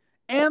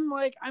 And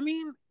like I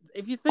mean,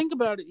 if you think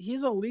about it,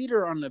 he's a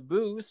leader on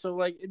Naboo, so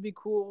like it'd be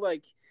cool.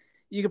 Like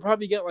you could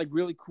probably get like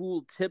really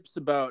cool tips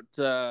about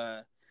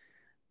traveling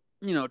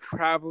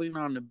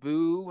on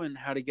Naboo and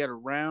how to get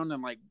around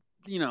and like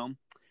you know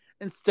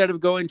instead of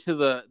going to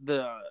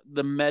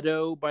the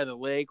meadow by the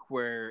lake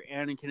where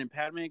Anakin and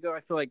Padme go, I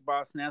feel like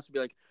Boss Nass would be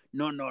like,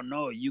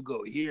 no, you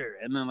go here,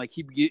 and then like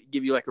he'd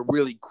give you like a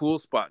really cool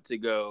spot to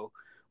go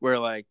where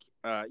like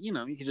you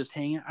could just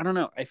hang out. I don't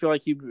know. I feel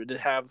like he would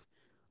have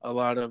a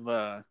lot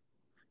of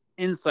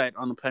insight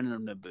on the planet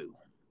of Naboo.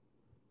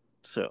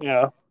 So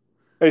Yeah.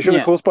 Are you sure the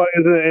yeah, cool spot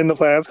isn't in the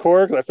planet's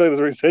core? Because I feel like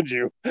that's where he sent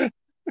you.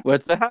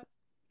 what's that?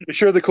 You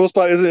sure the cool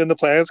spot isn't in the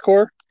planet's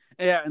core?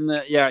 Yeah, and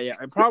yeah,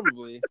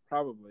 probably,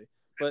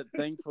 but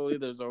thankfully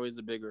there's always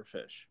a bigger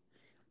fish.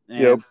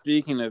 Yep. And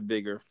speaking of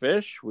bigger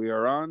fish, we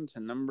are on to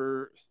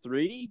number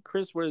three.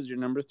 Chris, what is your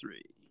number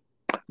three?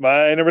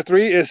 My number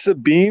three is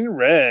Sabine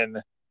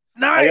Wren.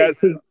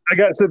 Nice. I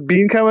got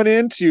Sabine coming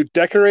in to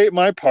decorate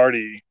my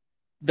party.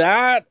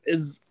 That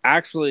is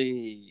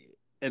actually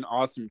an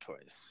awesome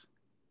choice.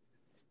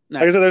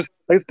 Like I said,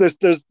 Nice.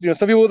 there's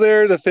some people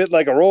there that fit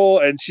like a role,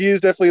 and she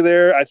is definitely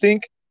there. I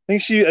think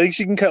she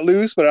can cut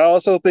loose, but I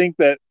also think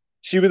that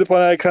she'd be the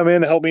one I'd come in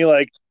and help me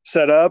like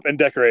set up and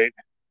decorate.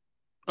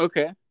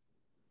 Okay.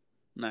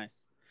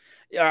 Nice.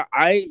 Yeah,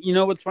 you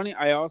know what's funny?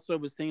 I also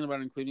was thinking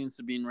about including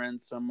Sabine Wren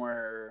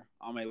somewhere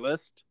on my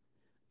list.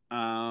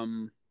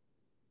 Um,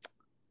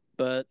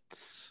 but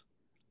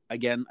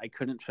again, I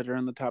couldn't fit her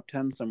in the top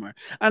 10 somewhere.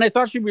 And I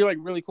thought she'd be like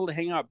really cool to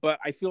hang out, but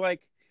I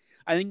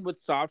think what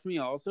stopped me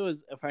also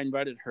is if I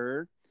invited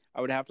her,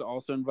 I would have to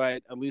also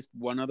invite at least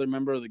one other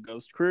member of the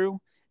Ghost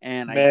crew,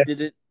 and Man,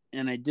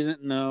 I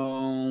didn't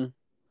know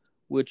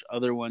which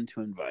other one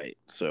to invite.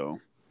 So,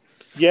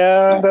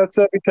 yeah, yeah. that's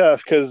be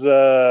tough because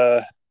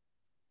that's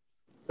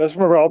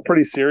when we're all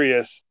pretty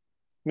serious.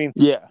 I mean,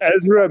 Yeah.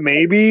 Ezra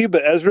maybe,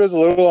 but Ezra's a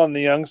little on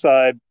the young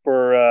side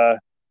for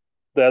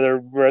the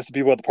other rest of the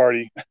people at the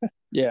party.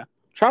 Yeah.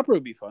 Chopper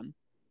would be fun.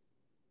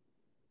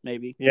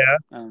 Maybe. Yeah,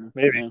 I don't know.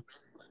 maybe. Yeah.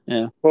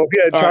 Yeah. Well, if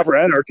you had All right. Chopper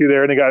and R2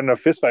 there and they got in a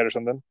fist fight or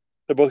something,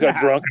 they both got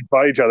drunk and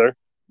fought each other.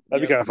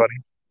 That'd be Yep. kind of funny.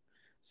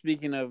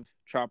 Speaking of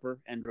Chopper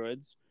and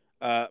droids,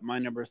 my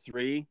number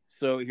three.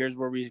 So here's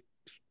where we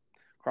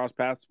cross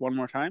paths one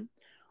more time.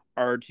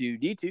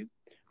 R2D2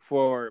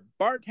 for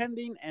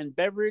bartending and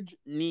beverage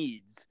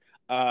needs.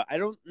 I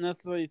don't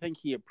necessarily think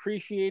he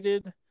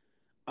appreciated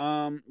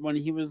when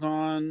he was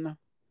on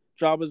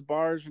Jabba's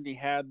bars and he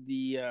had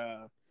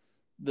the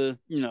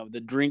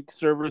drink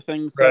server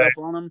thing set Right.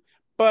 up on him.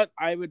 But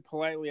I would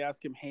politely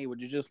ask him, "Hey, would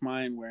you just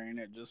mind wearing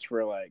it just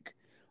for like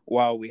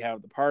while we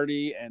have the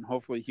party?" And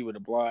hopefully he would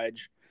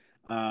oblige.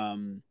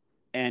 Um,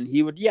 and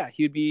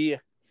he'd be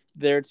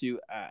there to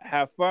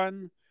have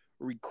fun,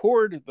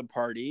 record the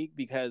party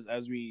because,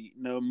 as we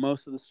know,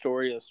 most of the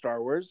story of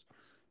Star Wars,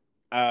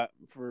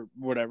 for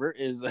whatever,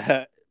 is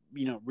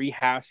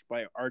rehashed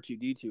by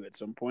R2D2 at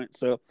some point.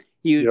 So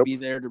he would Yep. be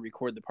there to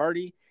record the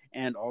party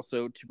and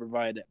also to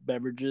provide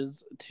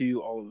beverages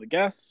to all of the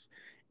guests.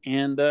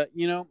 And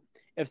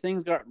if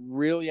things got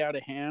really out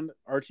of hand,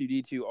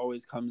 R2D2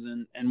 always comes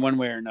in one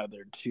way or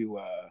another to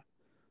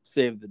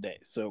save the day.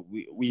 So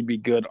we'd be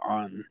good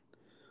on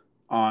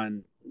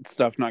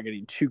stuff not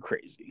getting too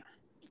crazy.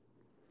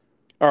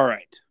 All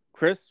right,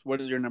 Chris, what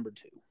is your number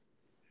two?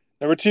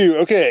 Number two.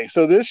 Okay,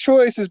 so this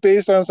choice is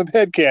based on some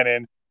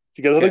headcanon.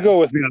 You guys have to Okay. go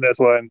with me on this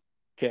one.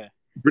 Okay.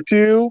 Number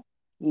two,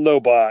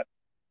 Lobot.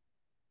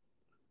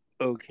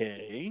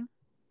 Okay.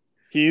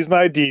 He's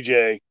my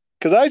DJ.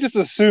 Because I just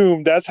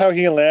assumed that's how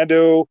he and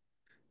Lando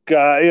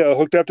got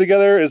hooked up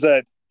together. Is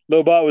that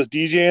Lobot was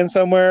DJing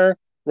somewhere,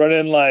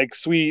 running like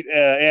sweet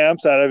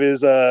amps out of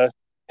his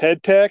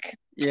head tech,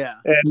 Yeah.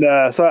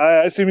 and so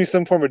I assume he's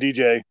some form of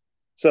DJ.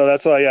 So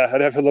that's why, yeah,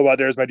 I'd have Lobot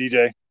there as my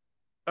DJ.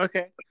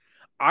 Okay.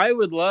 I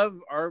would love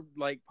our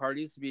like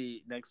parties to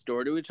be next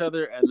door to each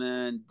other, and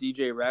then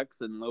DJ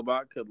Rex and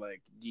Lobot could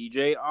like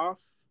DJ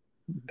off.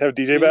 Have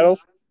DJ You know?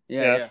 battles.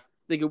 Yeah, Yeah. yeah.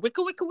 They could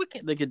wicka wicka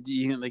wicka. They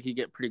could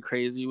get pretty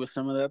crazy with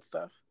some of that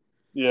stuff.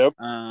 Yep.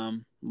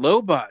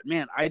 Lobot,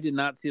 man, I did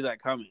not see that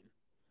coming.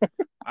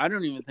 I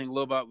don't even think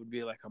Lobot would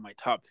be like on my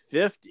top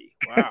 50.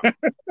 Wow.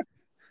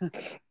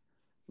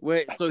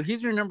 Wait, so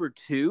he's your number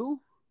two?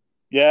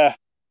 Yeah.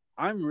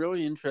 I'm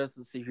really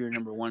interested to see who your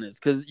number one is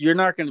because you're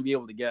not going to be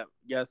able to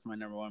guess my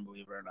number one,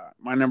 believe it or not.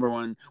 My number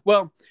one,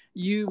 well,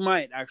 you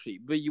might actually,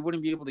 but you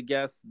wouldn't be able to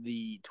guess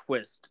the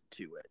twist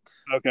to it.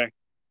 Okay.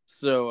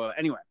 So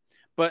anyway,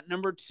 but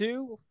number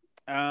two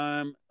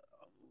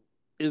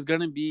is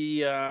going to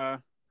be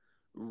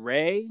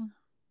Ray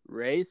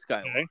Okay.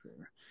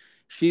 Skywalker.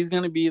 She's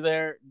going to be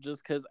there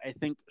just because I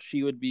think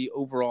she would be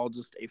overall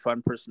just a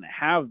fun person to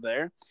have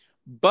there.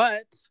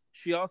 But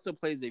she also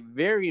plays a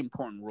very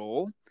important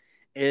role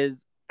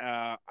is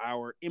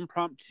our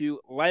impromptu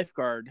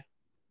lifeguard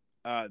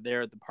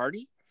there at the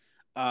party.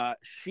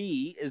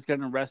 She is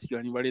going to rescue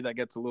anybody that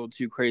gets a little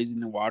too crazy in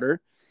the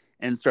water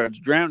and starts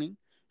drowning.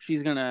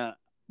 She's going to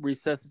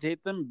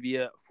resuscitate them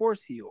via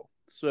force heal.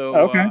 So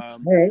Okay. All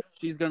right.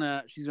 she's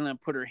gonna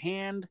put her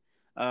hand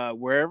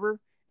wherever,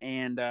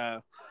 and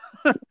that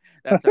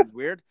sounds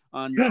weird,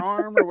 on your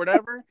arm or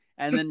whatever,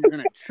 and then you're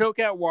gonna choke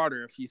out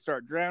water if you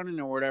start drowning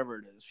or whatever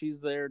it is. She's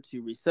there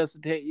to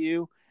resuscitate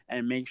you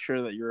and make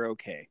sure that you're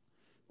okay.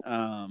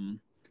 Um,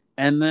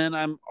 and then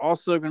I'm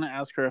also gonna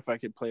ask her if I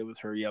could play with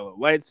her yellow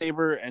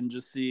lightsaber and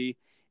just see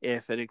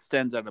if it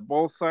extends out of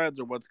both sides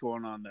or what's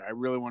going on there. I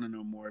really want to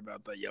know more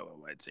about that yellow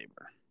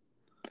lightsaber.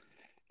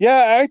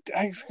 Yeah,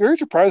 I was very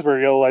surprised by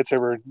a yellow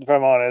lightsaber, if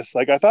I'm honest.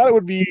 Like I thought it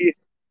would be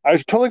I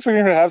was totally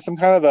expecting her to have some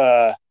kind of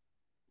a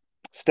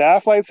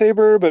staff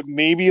lightsaber, but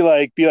maybe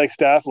like be like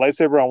staff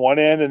lightsaber on one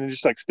end and then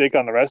just like stick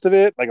on the rest of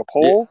it, like a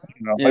Yeah, pole,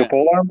 like a yeah,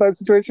 pole arm type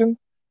situation.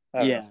 I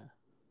don't know. yeah.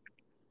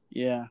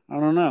 Yeah, I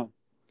don't know.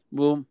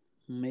 Well,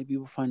 maybe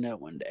we'll find out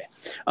one day.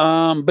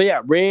 But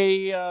yeah,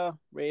 Ray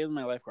is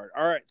my lifeguard.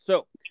 All right,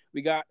 so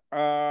we got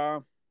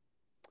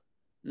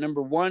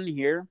number one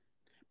here.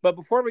 But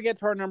before we get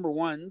to our number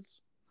ones,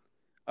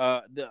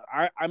 I'm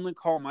gonna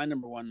call my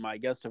number one my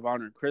guest of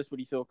honor. Chris, would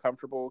you feel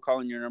comfortable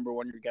calling your number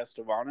one your guest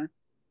of honor?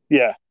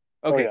 Yeah.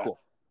 Oh Okay, yeah. cool.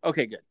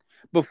 Okay, good.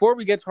 Before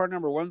we get to our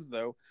number ones,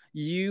 though,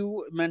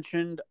 you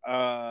mentioned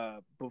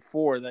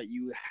before that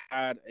you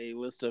had a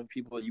list of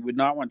people that you would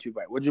not want to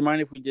invite. Would you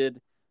mind if we did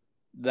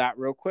that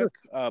real quick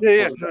Yeah, before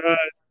yeah. we go?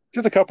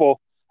 Just a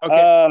couple.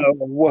 Okay.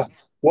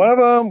 One of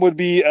them would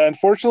be,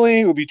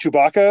 unfortunately, would be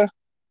Chewbacca.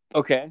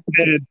 Okay.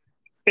 And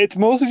it's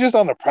mostly just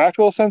on the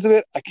practical sense of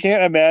it. I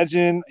can't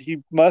imagine he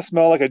must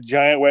smell like a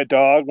giant wet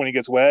dog when he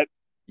gets wet.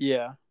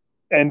 Yeah.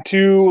 And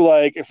two,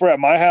 like if we're at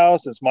my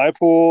house, it's my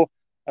pool.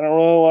 I don't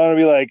really want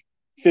to be like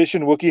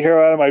fishing Wookiee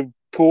hair out of my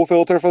pool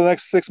filter for the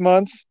next 6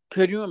 months.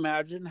 Could you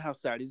imagine how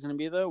sad he's going to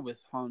be though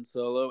with Han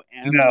Solo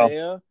and No.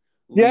 Leia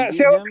Yeah.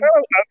 See, leaving him? I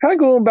was kind of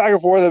going back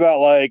and forth about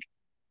like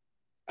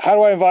how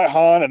do I invite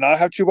Han and not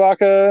have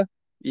Chewbacca? But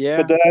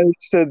Yeah. then I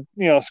said,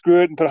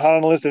 screw it and put Han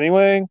on the list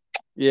anyway.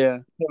 Yeah.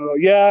 So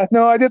yeah,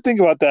 no, I did think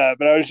about that,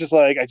 but I was just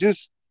like,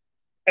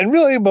 and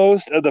really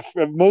most of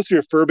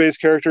your fur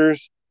based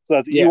characters. So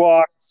that's Yeah.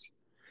 Ewoks,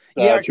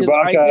 Yeah, because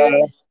I did Chewbacca.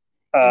 in the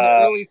Uh,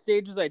 early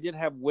stages. I did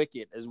have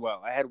Wicket as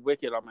well. I had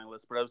Wicket on my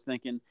list, but I was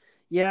thinking,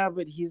 yeah,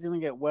 but he's gonna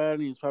get wet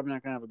and he's probably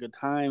not gonna have a good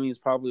time. He's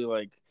probably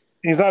like,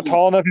 he's not you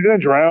tall enough. He's gonna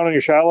drown in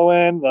your shallow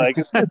end. Like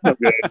it's no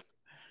good.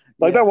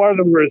 Like that yeah, water's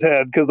over his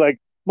head because like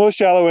most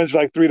shallow ends are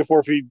like 3 to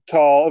 4 feet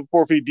tall,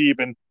 4 feet deep,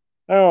 and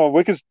I don't know.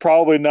 Wicket's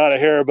probably not a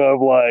hair above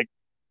like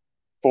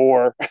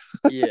four.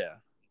 yeah.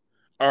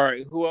 All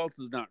right, who else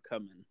is not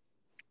coming?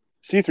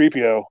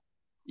 C3PO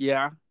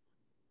Yeah,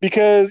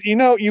 because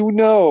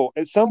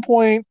at some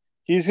point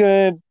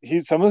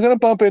someone's gonna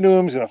bump into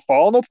him. He's gonna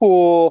fall in the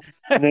pool,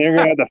 and then you're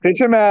gonna have to fish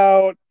him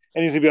out,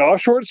 and he's gonna be all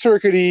short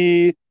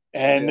circuity,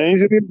 and then yeah,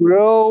 he's gonna be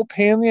real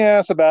pain in the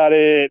ass about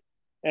it,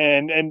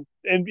 and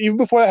even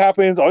before that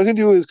happens, all he's gonna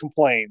do is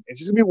complain. It's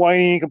just gonna be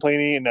whining,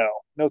 complaining, and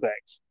no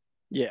thanks,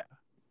 yeah.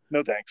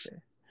 no thanks. Okay.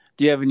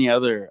 Do you have any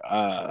other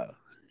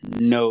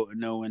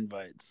no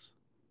invites?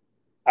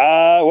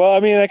 Well, I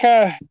mean, I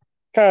kind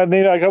of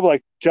named a couple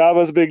like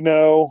Java's a big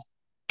no.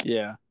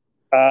 Yeah,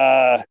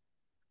 Uh,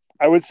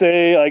 I would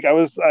say like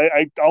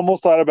I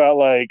almost thought about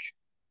like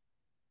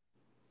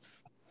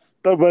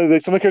but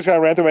like, some of the characters kind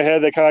of ran through my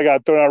head that kind of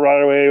got thrown out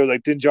right away. It was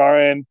like Din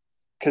Djarin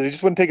because he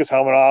just wouldn't take his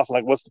helmet off.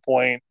 Like, what's the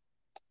point?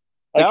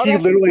 that Like would he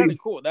actually be literally, kind of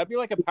cool. That'd be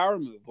like a power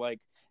move,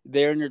 like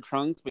they're in your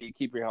trunks, but you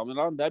keep your helmet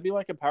on. That'd be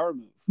like a power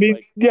move. I mean,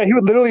 Like, yeah, he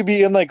would literally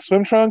be in like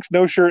swim trunks,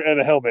 no shirt,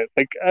 and a helmet.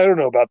 Like, I don't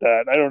know about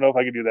that. I don't know if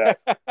I could do that.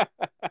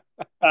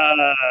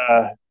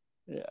 Uh,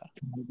 yeah.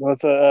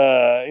 what's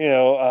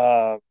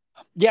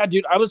Yeah,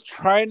 dude, I was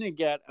trying to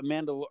get a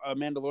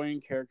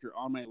Mandalorian character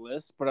on my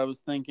list, but I was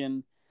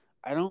thinking,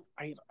 I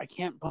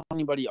can't pull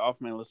anybody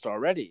off my list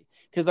already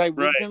because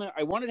right?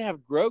 I wanted to have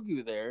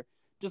Grogu there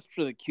just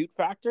for the cute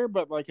factor,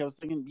 but like I was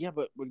thinking, yeah,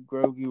 but would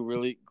Grogu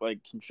really like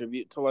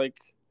contribute to like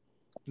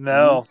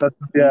No, anything? that's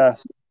yeah.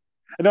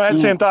 No, I had the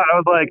Yeah, same thought. I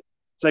was like,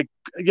 it's like,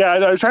 yeah,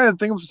 I was trying to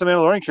think of some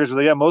Mandalorian characters,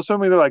 but yeah, most of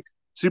them either like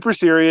super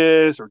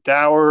serious or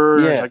dour. Or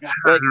it's yeah, like I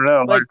don't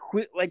know.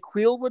 like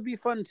Queel would be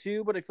fun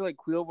too, but I feel like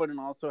Queel wouldn't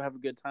also have a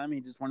good time. He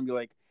just want to be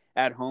like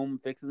at home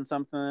fixing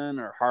something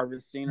or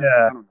harvesting or something.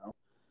 Yeah, I don't know.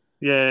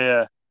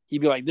 yeah. He'd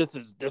be like, "This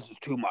is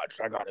too much.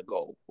 I gotta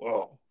go."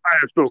 Oh, I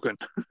have spoken.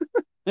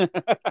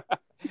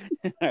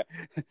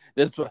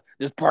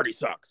 this party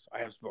sucks. I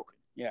have spoken.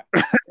 Yeah,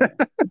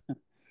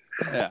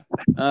 yeah.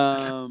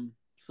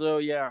 So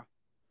yeah.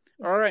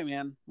 All right,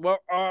 man. Well,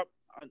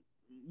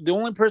 the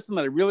only person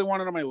that I really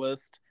wanted on my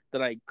list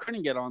that I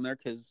couldn't get on there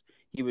because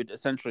he would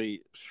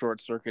essentially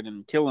short circuit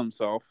and kill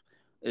himself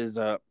is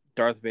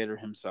Darth Vader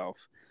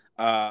himself.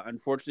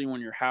 Unfortunately,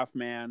 when you're half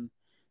man,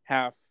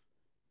 half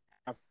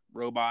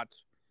robot,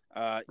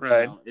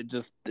 Right. it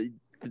just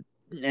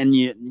and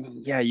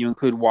you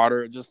include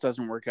water, it just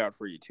doesn't work out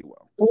for you too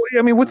well. Well,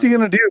 I mean, what's he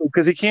Um, gonna do?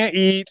 Because he can't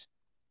eat.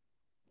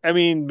 I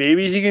mean,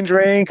 maybe he can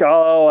drink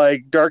all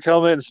like Dark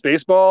Helmet and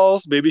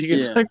Spaceballs. Maybe he can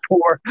yeah, like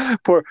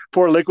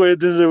pour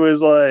liquids into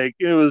his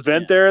his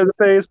vent yeah, there in the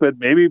face. But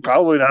maybe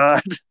probably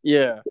not.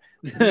 yeah.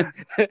 And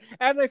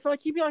I feel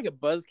like he'd be like a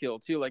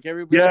buzzkill too. Like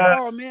everybody be like, Yeah,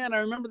 "Oh man, I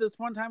remember this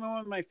one time I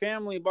went with my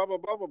family." Blah blah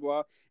blah blah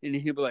blah. And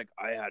he'd be like,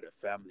 "I had a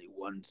family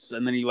once,"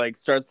 and then he like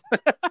starts.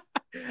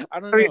 I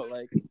don't I mean, know,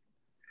 like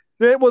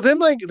then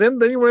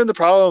you run into the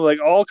problem like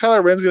all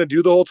Kylo Ren's gonna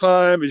do the whole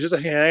time is just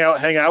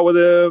hang out with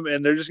him,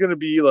 and they're just gonna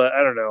be like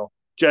I don't know,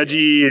 yeah,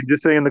 judgy and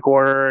just sitting in the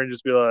corner and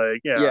just be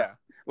like, yeah, yeah.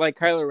 Like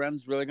Kylo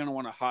Ren's really gonna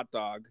want a hot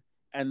dog,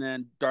 and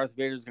then Darth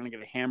Vader's gonna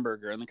get a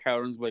hamburger, and then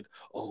Kylo Ren's like,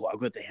 "Oh, I'll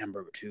get the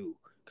hamburger too,"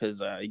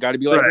 because you got to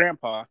be like right,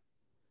 Grandpa.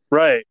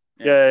 right,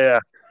 Yeah.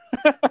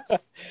 yeah.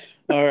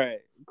 All right,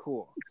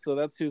 cool. So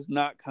that's who's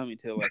not coming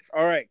to the list.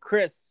 All right,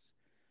 Chris,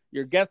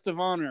 your guest of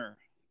honor.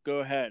 Go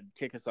ahead,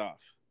 kick us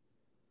off.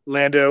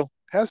 Lando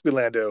has to be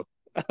Lando.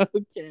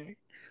 Okay,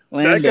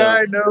 Lando.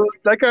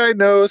 That guy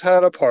knows how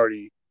to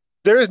party.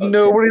 There is Okay.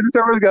 nobody in the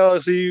Star Wars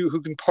galaxy who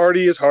can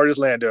party as hard as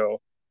Lando.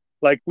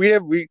 Like we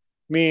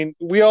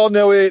all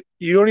know it.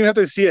 You don't even have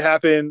to see it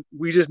happen.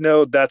 We just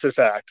know that's a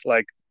fact.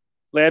 Like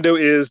Lando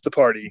is the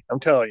party. I'm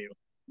telling you.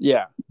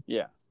 Yeah,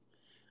 yeah.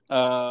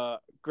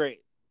 Great.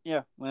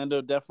 Yeah,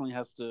 Lando definitely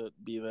has to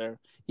be there.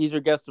 He's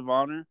your guest of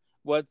honor.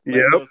 What's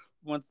Yep.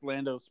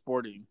 Lando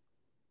sporting?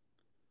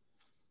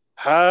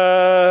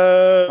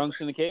 Uh,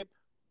 Trunks and a cape?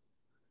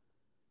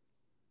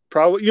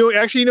 Probably.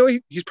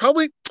 Actually, he's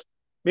probably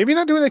maybe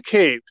not doing the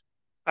cape.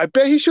 I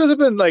bet he shows up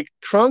in like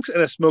trunks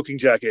and a smoking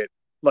jacket,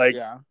 like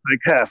Yeah.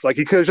 like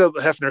he could show up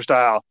Hefner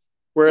style,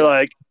 where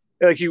Yeah.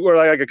 like he wore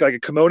like a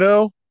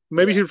kimono.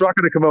 Maybe Yeah. he's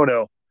rocking a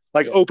kimono,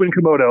 like Yeah. open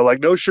kimono, like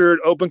no shirt,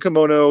 open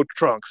kimono,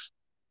 trunks.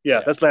 Yeah,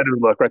 Yeah. that's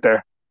Landon's look right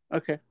there.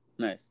 Okay.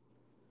 Nice.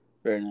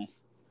 Very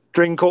nice.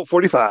 Drinking Colt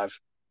 45.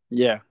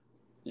 Yeah.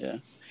 Yeah.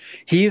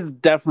 He's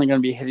definitely going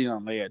to be hitting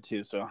on Leia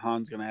too, so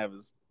Han's going to have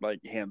his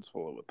like hands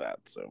full with that.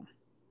 So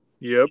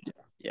Yep.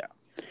 yeah.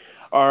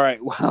 All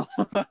right. Well,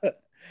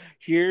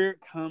 here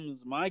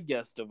comes my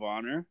guest of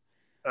honor.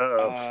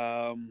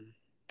 Uh-oh.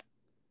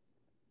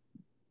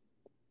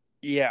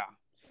 Yeah.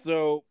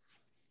 So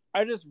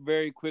I just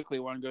very quickly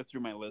want to go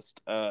through my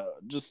list,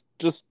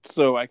 just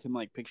so I can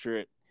like picture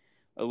it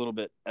a little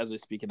bit as I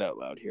speak it out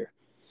loud here.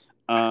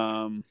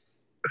 Um,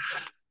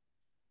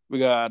 we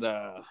got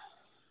Jar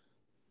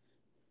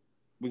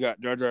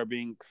Jar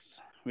Binks,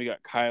 we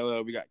got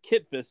Kylo, we got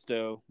Kit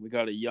Fisto, we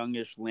got a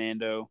youngish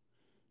Lando,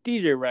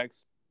 DJ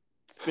Rex,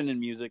 spinning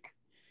music,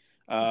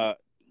 uh,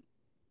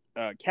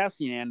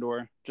 Cassian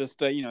Andor, just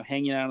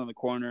hanging out in the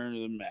corner,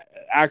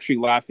 actually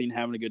laughing,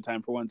 having a good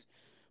time for once.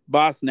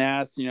 Boss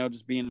Nass,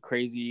 just being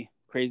crazy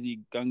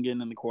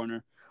Gungan in the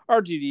corner.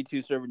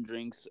 R2D2 serving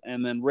drinks,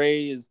 and then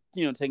Ray is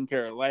taking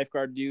care of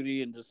lifeguard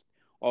duty and just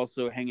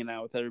also hanging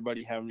out with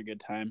everybody, having a good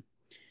time.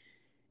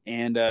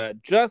 And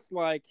just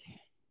like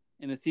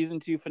in the season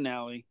 2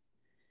 finale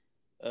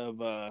of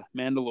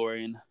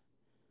Mandalorian,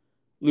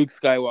 Luke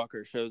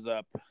Skywalker shows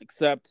up,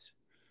 except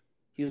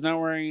he's not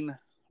wearing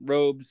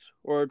robes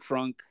or a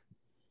trunk.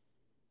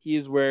 He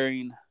is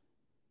wearing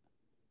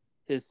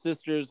his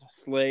sister's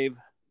slave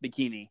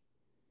bikini.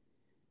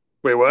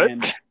 Wait, what?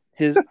 And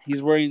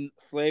he's wearing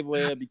slave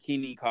Leia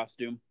bikini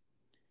costume.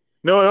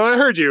 No, I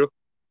heard you.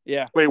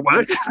 Yeah. Wait,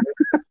 what?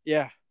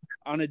 Yeah.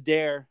 On a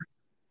dare.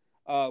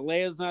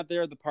 Leia's not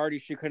there at the party.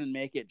 She couldn't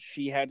make it.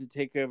 She had to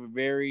take a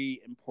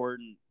very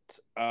important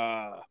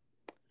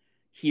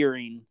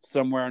hearing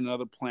somewhere on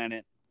another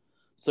planet.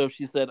 So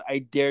she said, I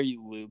dare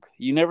you, Luke.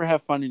 You never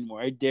have fun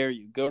anymore. I dare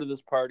you. Go to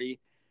this party.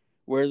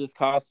 Wear this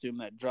costume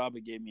that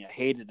Jabba gave me. I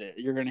hated it.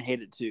 You're going to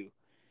hate it too.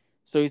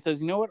 So he says,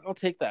 you know what? I'll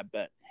take that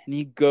bet. And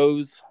he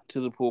goes to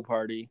the pool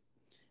party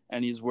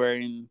and he's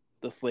wearing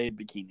the slave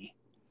bikini.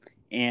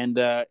 And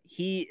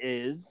he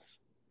is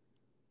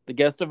the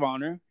guest of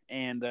honor.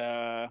 And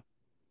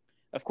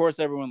of course,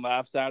 everyone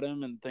laughs at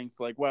him and thinks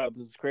like, wow,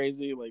 this is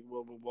crazy. Like,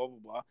 blah, blah, blah, blah,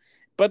 blah.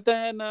 But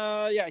then,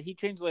 he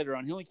changed later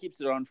on. He only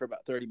keeps it on for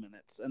about 30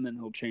 minutes and then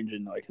he'll change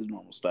into like his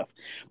normal stuff.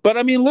 But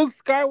I mean, Luke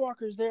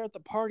Skywalker's there at the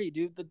party,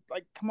 dude.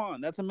 Come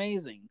on, that's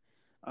amazing.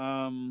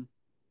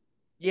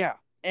 Yeah.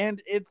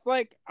 And it's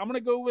like, I'm going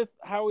to go with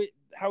how he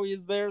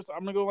is there. So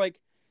I'm going to go like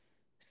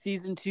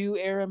season 2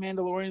 era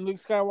Mandalorian Luke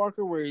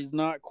Skywalker, where he's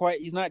not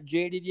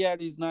jaded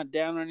yet. He's not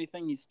down or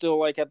anything. He's still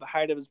like at the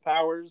height of his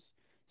powers.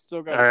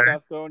 Still got his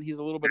stuff going. He's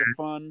a little bit of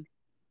fun.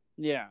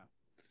 Yeah.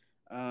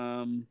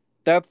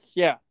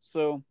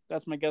 So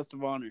that's my guest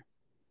of honor.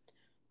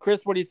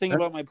 Chris, what do you think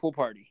about my pool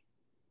party?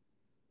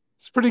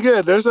 It's pretty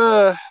good. There's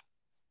a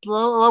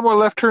lot more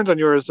left turns on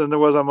yours than there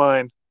was on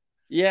mine.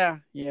 Yeah.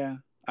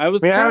 I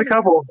had a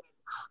couple.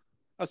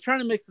 I was trying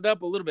to mix it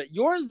up a little bit.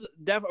 Yours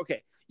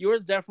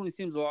definitely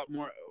seems a lot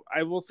more,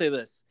 I will say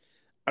this,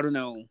 I don't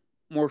know,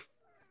 more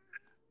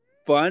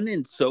fun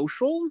and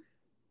social.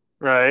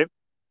 Right.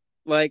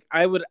 Like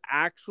I would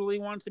actually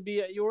want to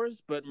be at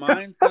yours, but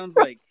mine sounds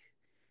like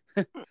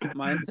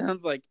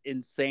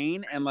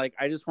insane, and like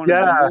I just want to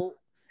mingle,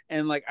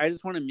 and like I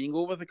just want to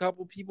mingle with a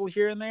couple people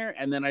here and there,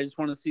 and then I just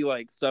want to see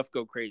like stuff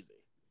go crazy.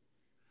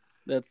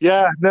 There's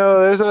kind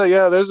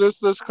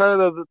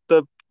of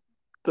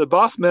the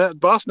boss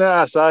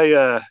Nass.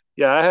 I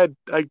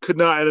could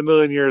not in a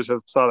million years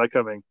have saw that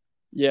coming.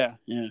 Yeah.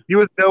 He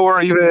was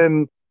nowhere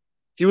even.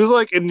 He was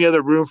like in the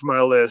other room for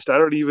my list. I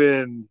don't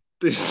even.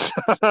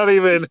 Not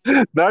even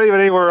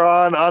anywhere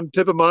on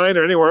tip of mind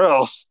or anywhere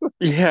else.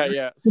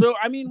 Yeah. So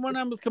I mean, when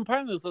I was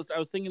compiling this list, I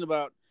was thinking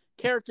about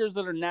characters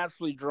that are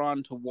naturally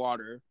drawn to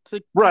water.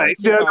 Right.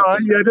 Yeah. I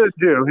did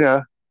too.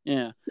 Yeah.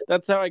 Yeah.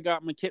 That's how I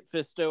got my Kit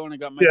Fisto and I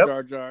got my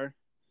Jar Jar.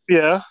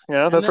 Yeah.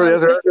 That's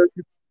right.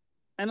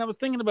 And I was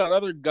thinking about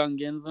other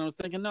Gungans, and I was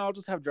thinking, no, I'll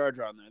just have Jar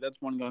Jar on there. That's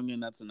one Gungan,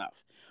 that's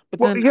enough. But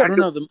then I don't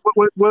know.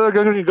 What other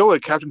Gungan you go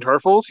with? Captain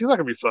Tarfels? He's not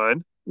gonna be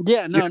fun.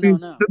 Yeah, no. Sitting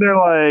there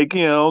like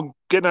getting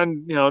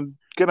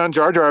on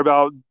Jar Jar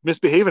about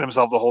misbehaving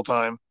himself the whole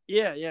time.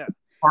 Yeah.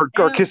 Or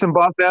kissing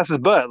Bob Nass's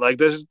butt. Like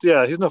this.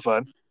 Yeah, he's no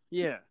fun.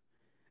 Yeah,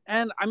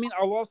 and I mean,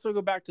 I'll also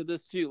go back to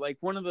this too. Like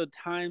one of the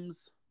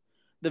times.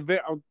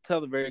 I'll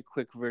tell the very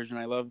quick version.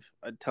 I love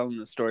telling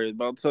the story,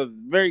 but I'll tell the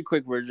very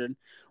quick version.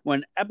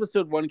 When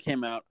episode 1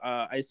 came out,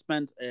 I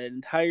spent an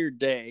entire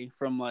day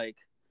from like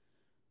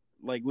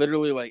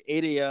literally like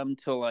 8 a.m.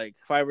 till like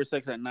 5 or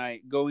 6 at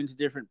night going to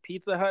different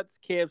Pizza Huts,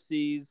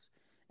 KFCs,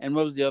 and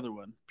what was the other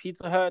one?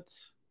 Pizza Hut,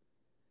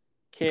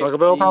 KFC. Taco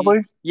Bell,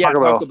 probably? Yeah,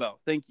 Taco Bell.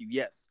 Thank you.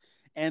 Yes.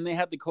 and they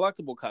had the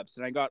collectible cups,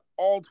 and I got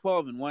all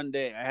 12 in one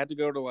day. I had to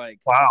go to like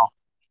Wow.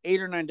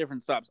 8 or 9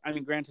 different stops. I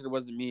mean, granted, it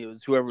wasn't me; it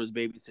was whoever was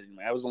babysitting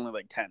me. I was only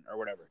like 10 or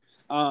whatever.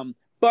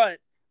 But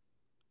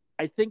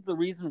I think the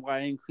reason why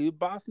I include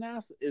Boss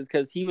Nass is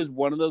because he was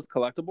one of those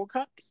collectible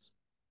cups.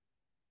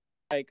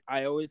 Like,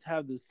 I always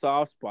have this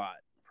soft spot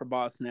for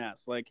Boss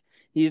Nass. Like,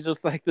 he's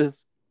just like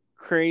this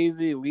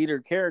crazy leader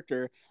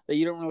character that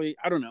you don't really,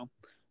 I don't know,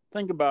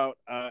 think about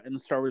in the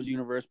Star Wars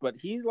universe. But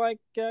he's like,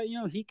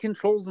 he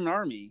controls an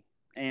army,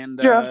 and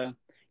Yeah.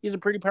 he's a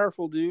pretty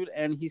powerful dude,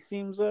 and he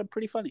seems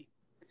pretty funny.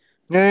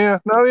 Yeah.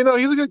 No,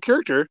 he's a good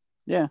character.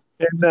 Yeah.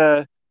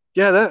 And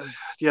yeah,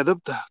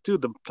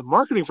 dude, the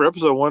marketing for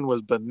episode 1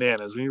 was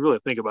bananas when you really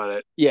think about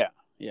it. Yeah.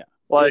 Yeah.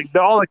 Like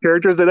all the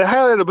characters that they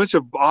highlighted a bunch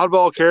of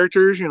oddball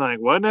characters. You're like,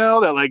 what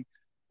now? That like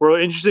were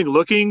interesting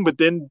looking, but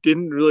then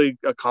didn't really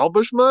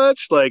accomplish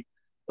much. Like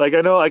I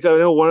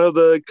know one of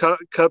the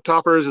cup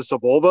toppers is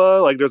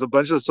Sebulba. Like there's a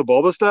bunch of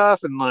Sebulba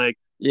stuff, and like I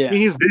Yeah. mean,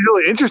 he's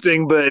visually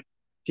interesting, but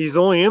he's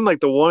only in like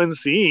the one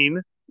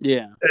scene.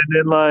 Yeah. And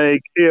then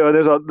like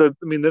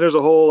then there's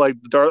a whole like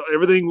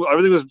everything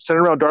was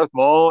centered around Darth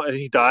Maul, and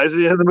he dies at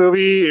the end of the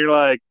movie. And you're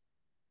like,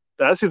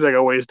 that seems like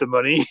a waste of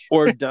money.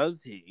 Or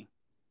does he?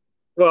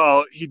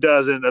 Well, he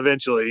doesn't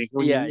eventually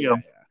when Yeah. you know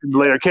in Yeah.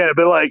 later canon,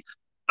 but like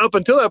up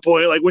until that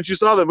point, like once you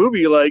saw the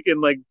movie, like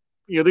and like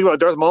think about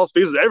Darth Maul's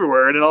faces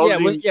everywhere, and then all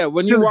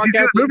When you walk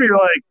out the movie, you're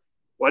like,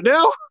 what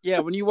now? Yeah,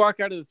 when you walk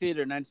out of the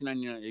theater in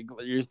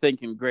 1999, you're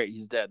thinking, great,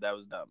 he's dead. That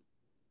was dumb.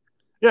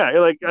 Yeah,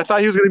 like I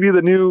thought he was gonna be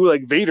the new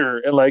like Vader,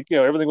 and like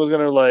everything was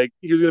gonna like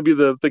he was gonna be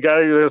the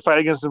guy who fight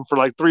against him for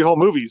like 3 whole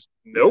movies.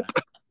 Nope.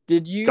 Yeah.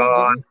 Did you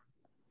Gone.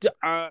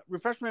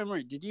 refresh my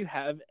memory? Did you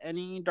have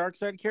any dark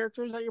side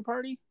characters at your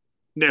party?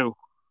 No.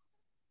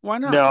 Why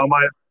not? No,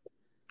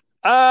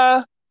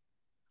 I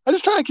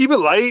just trying to keep it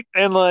light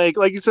and like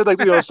you said, like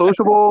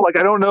sociable. Like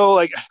I don't know,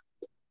 like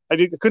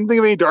couldn't think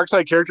of any dark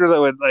side characters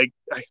that would like.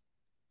 I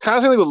kind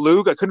of think with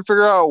Luke, I couldn't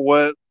figure out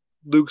what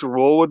Luke's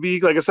role would be.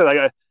 Like I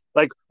said,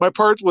 like my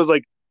part was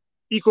like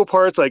equal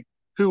parts, like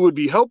who would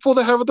be helpful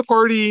to have at the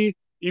party,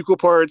 equal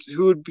parts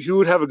who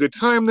would have a good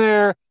time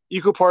there,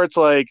 equal parts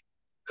like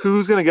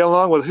who's gonna get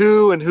along with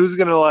who and who's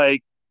gonna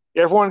like.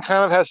 Everyone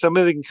kind of has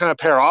somebody they can kind of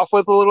pair off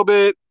with a little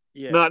bit.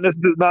 Yeah. Not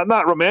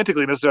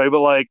romantically necessarily,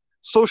 but like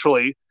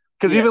socially.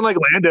 Because even like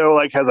Lando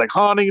like has like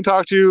Han he can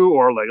talk to,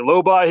 or like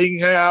Lobot he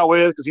can hang out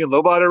with, because he and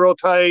Lobot are real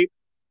tight.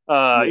 Like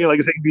I said,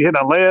 he can be hitting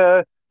on Leia.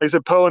 Like I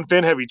said, Poe and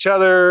Finn have each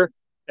other,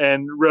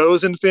 and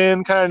Rose and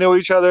Finn kind of know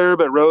each other,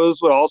 but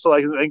Rose would also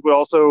I think would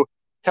also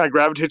kind of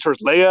gravitate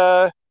towards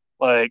Leia.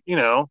 Like I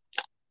don't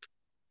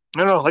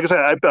know. Like I said,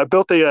 I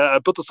built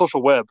the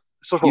social web,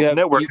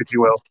 network, if you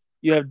will.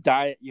 You have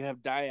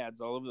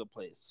dyads all over the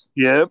place.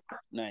 Yep.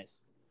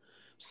 Nice.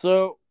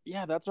 So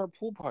yeah, that's our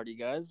pool party,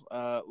 guys.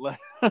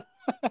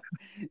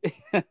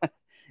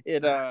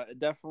 It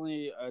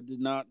definitely did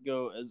not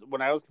go as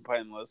when I was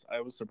compiling the list.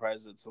 I was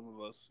surprised at some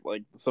of us,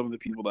 like some of the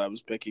people that I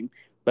was picking.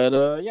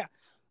 But yeah,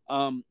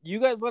 you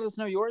guys let us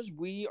know yours.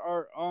 We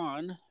are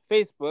on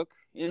Facebook,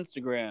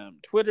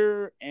 Instagram,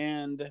 Twitter,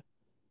 and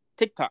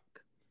TikTok.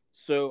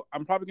 So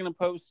I'm probably gonna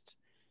post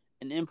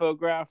an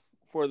infographic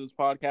for this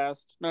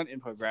podcast, not an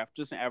infographic,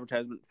 just an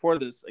advertisement for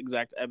this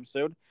exact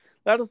episode.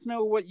 Let us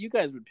know what you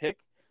guys would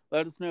pick.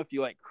 Let us know if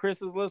you like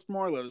Chris's list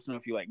more. Let us know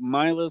if you like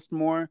my list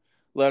more.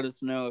 Let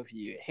us know if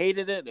you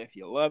hated it, if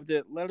you loved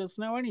it. Let us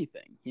know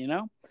anything,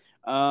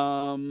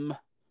 Some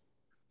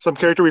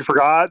character we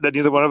forgot that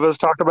neither one of us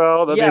talked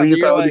about that yeah, maybe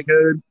you thought would like, be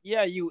good.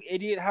 Yeah, you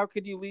idiot! How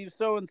could you leave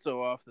so and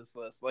so off this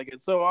list? Like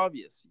it's so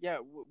obvious. Yeah,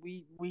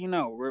 we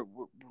know we're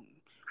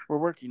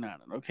working on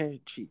it. Okay,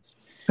 jeez.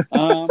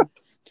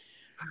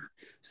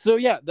 So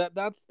yeah,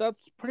 that's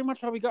pretty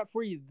much all we got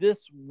for you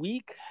this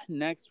week.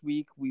 Next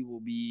week we will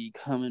be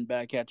coming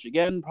back at you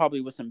again,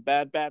 probably with some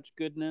Bad Batch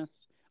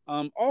goodness.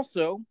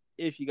 Also,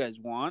 if you guys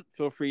want,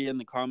 feel free in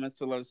the comments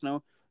to let us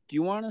know. Do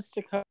you want us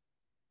to cover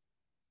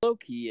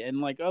Loki and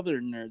like other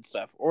nerd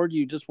stuff, or do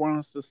you just want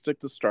us to stick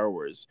to Star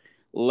Wars?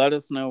 Let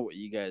us know what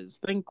you guys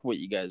think, what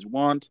you guys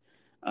want.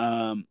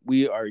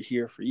 We are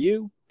here for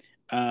you.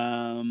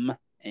 Yeah.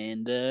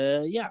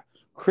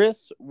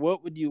 Chris,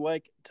 what would you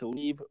like to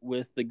leave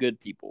with the good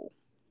people?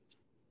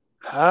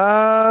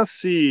 Let's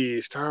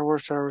see. Star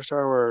Wars. As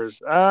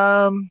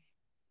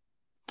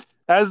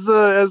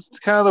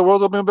kind of the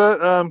world's opening a bit,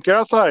 get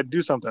outside,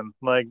 do something.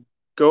 Like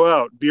go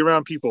out, be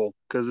around people,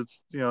 because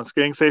it's it's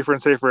getting safer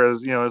and safer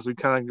as we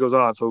kind of goes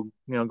on. So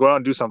go out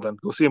and do something.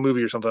 Go see a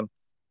movie or something.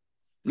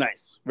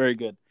 Nice, very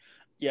good.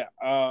 Yeah,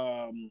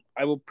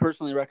 I will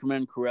personally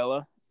recommend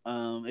Cruella.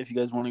 If you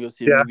guys want to go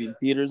see a movie in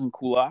theaters and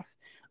cool off.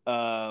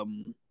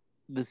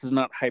 This is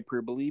not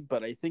hyperbole,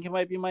 but I think it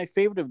might be my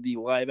favorite of the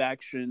live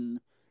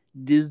action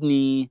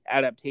Disney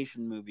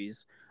adaptation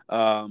movies.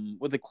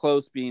 With the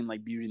close being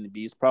like Beauty and the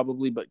Beast,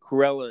 probably, but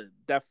Cruella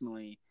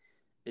definitely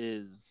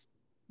is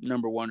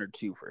number 1 or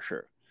 2 for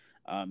sure.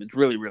 It's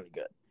really, really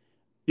good.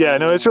 Yeah,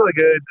 no, it's really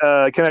good.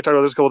 Can I talk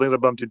about? There's a couple things I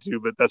bumped into,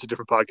 but that's a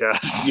different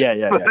podcast.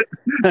 Yeah.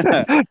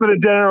 But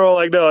in general,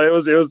 like no, it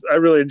was. I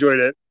really enjoyed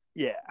it.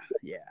 Yeah.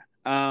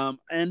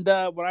 And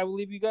what I will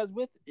leave you guys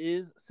with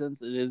is,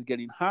 since it is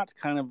getting hot,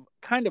 kind of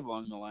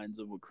along the lines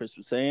of what Chris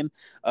was saying,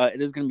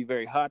 it is going to be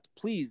very hot.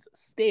 Please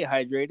stay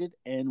hydrated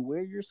and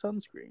wear your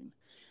sunscreen.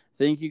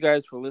 Thank you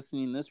guys for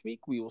listening this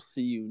week. We will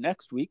see you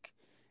next week,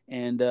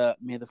 and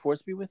may the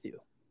force be with you.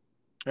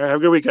 All right, have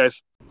a good week,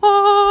 guys.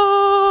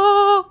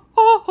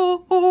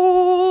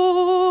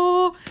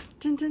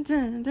 Dun, dun,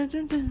 dun, dun,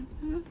 dun, dun.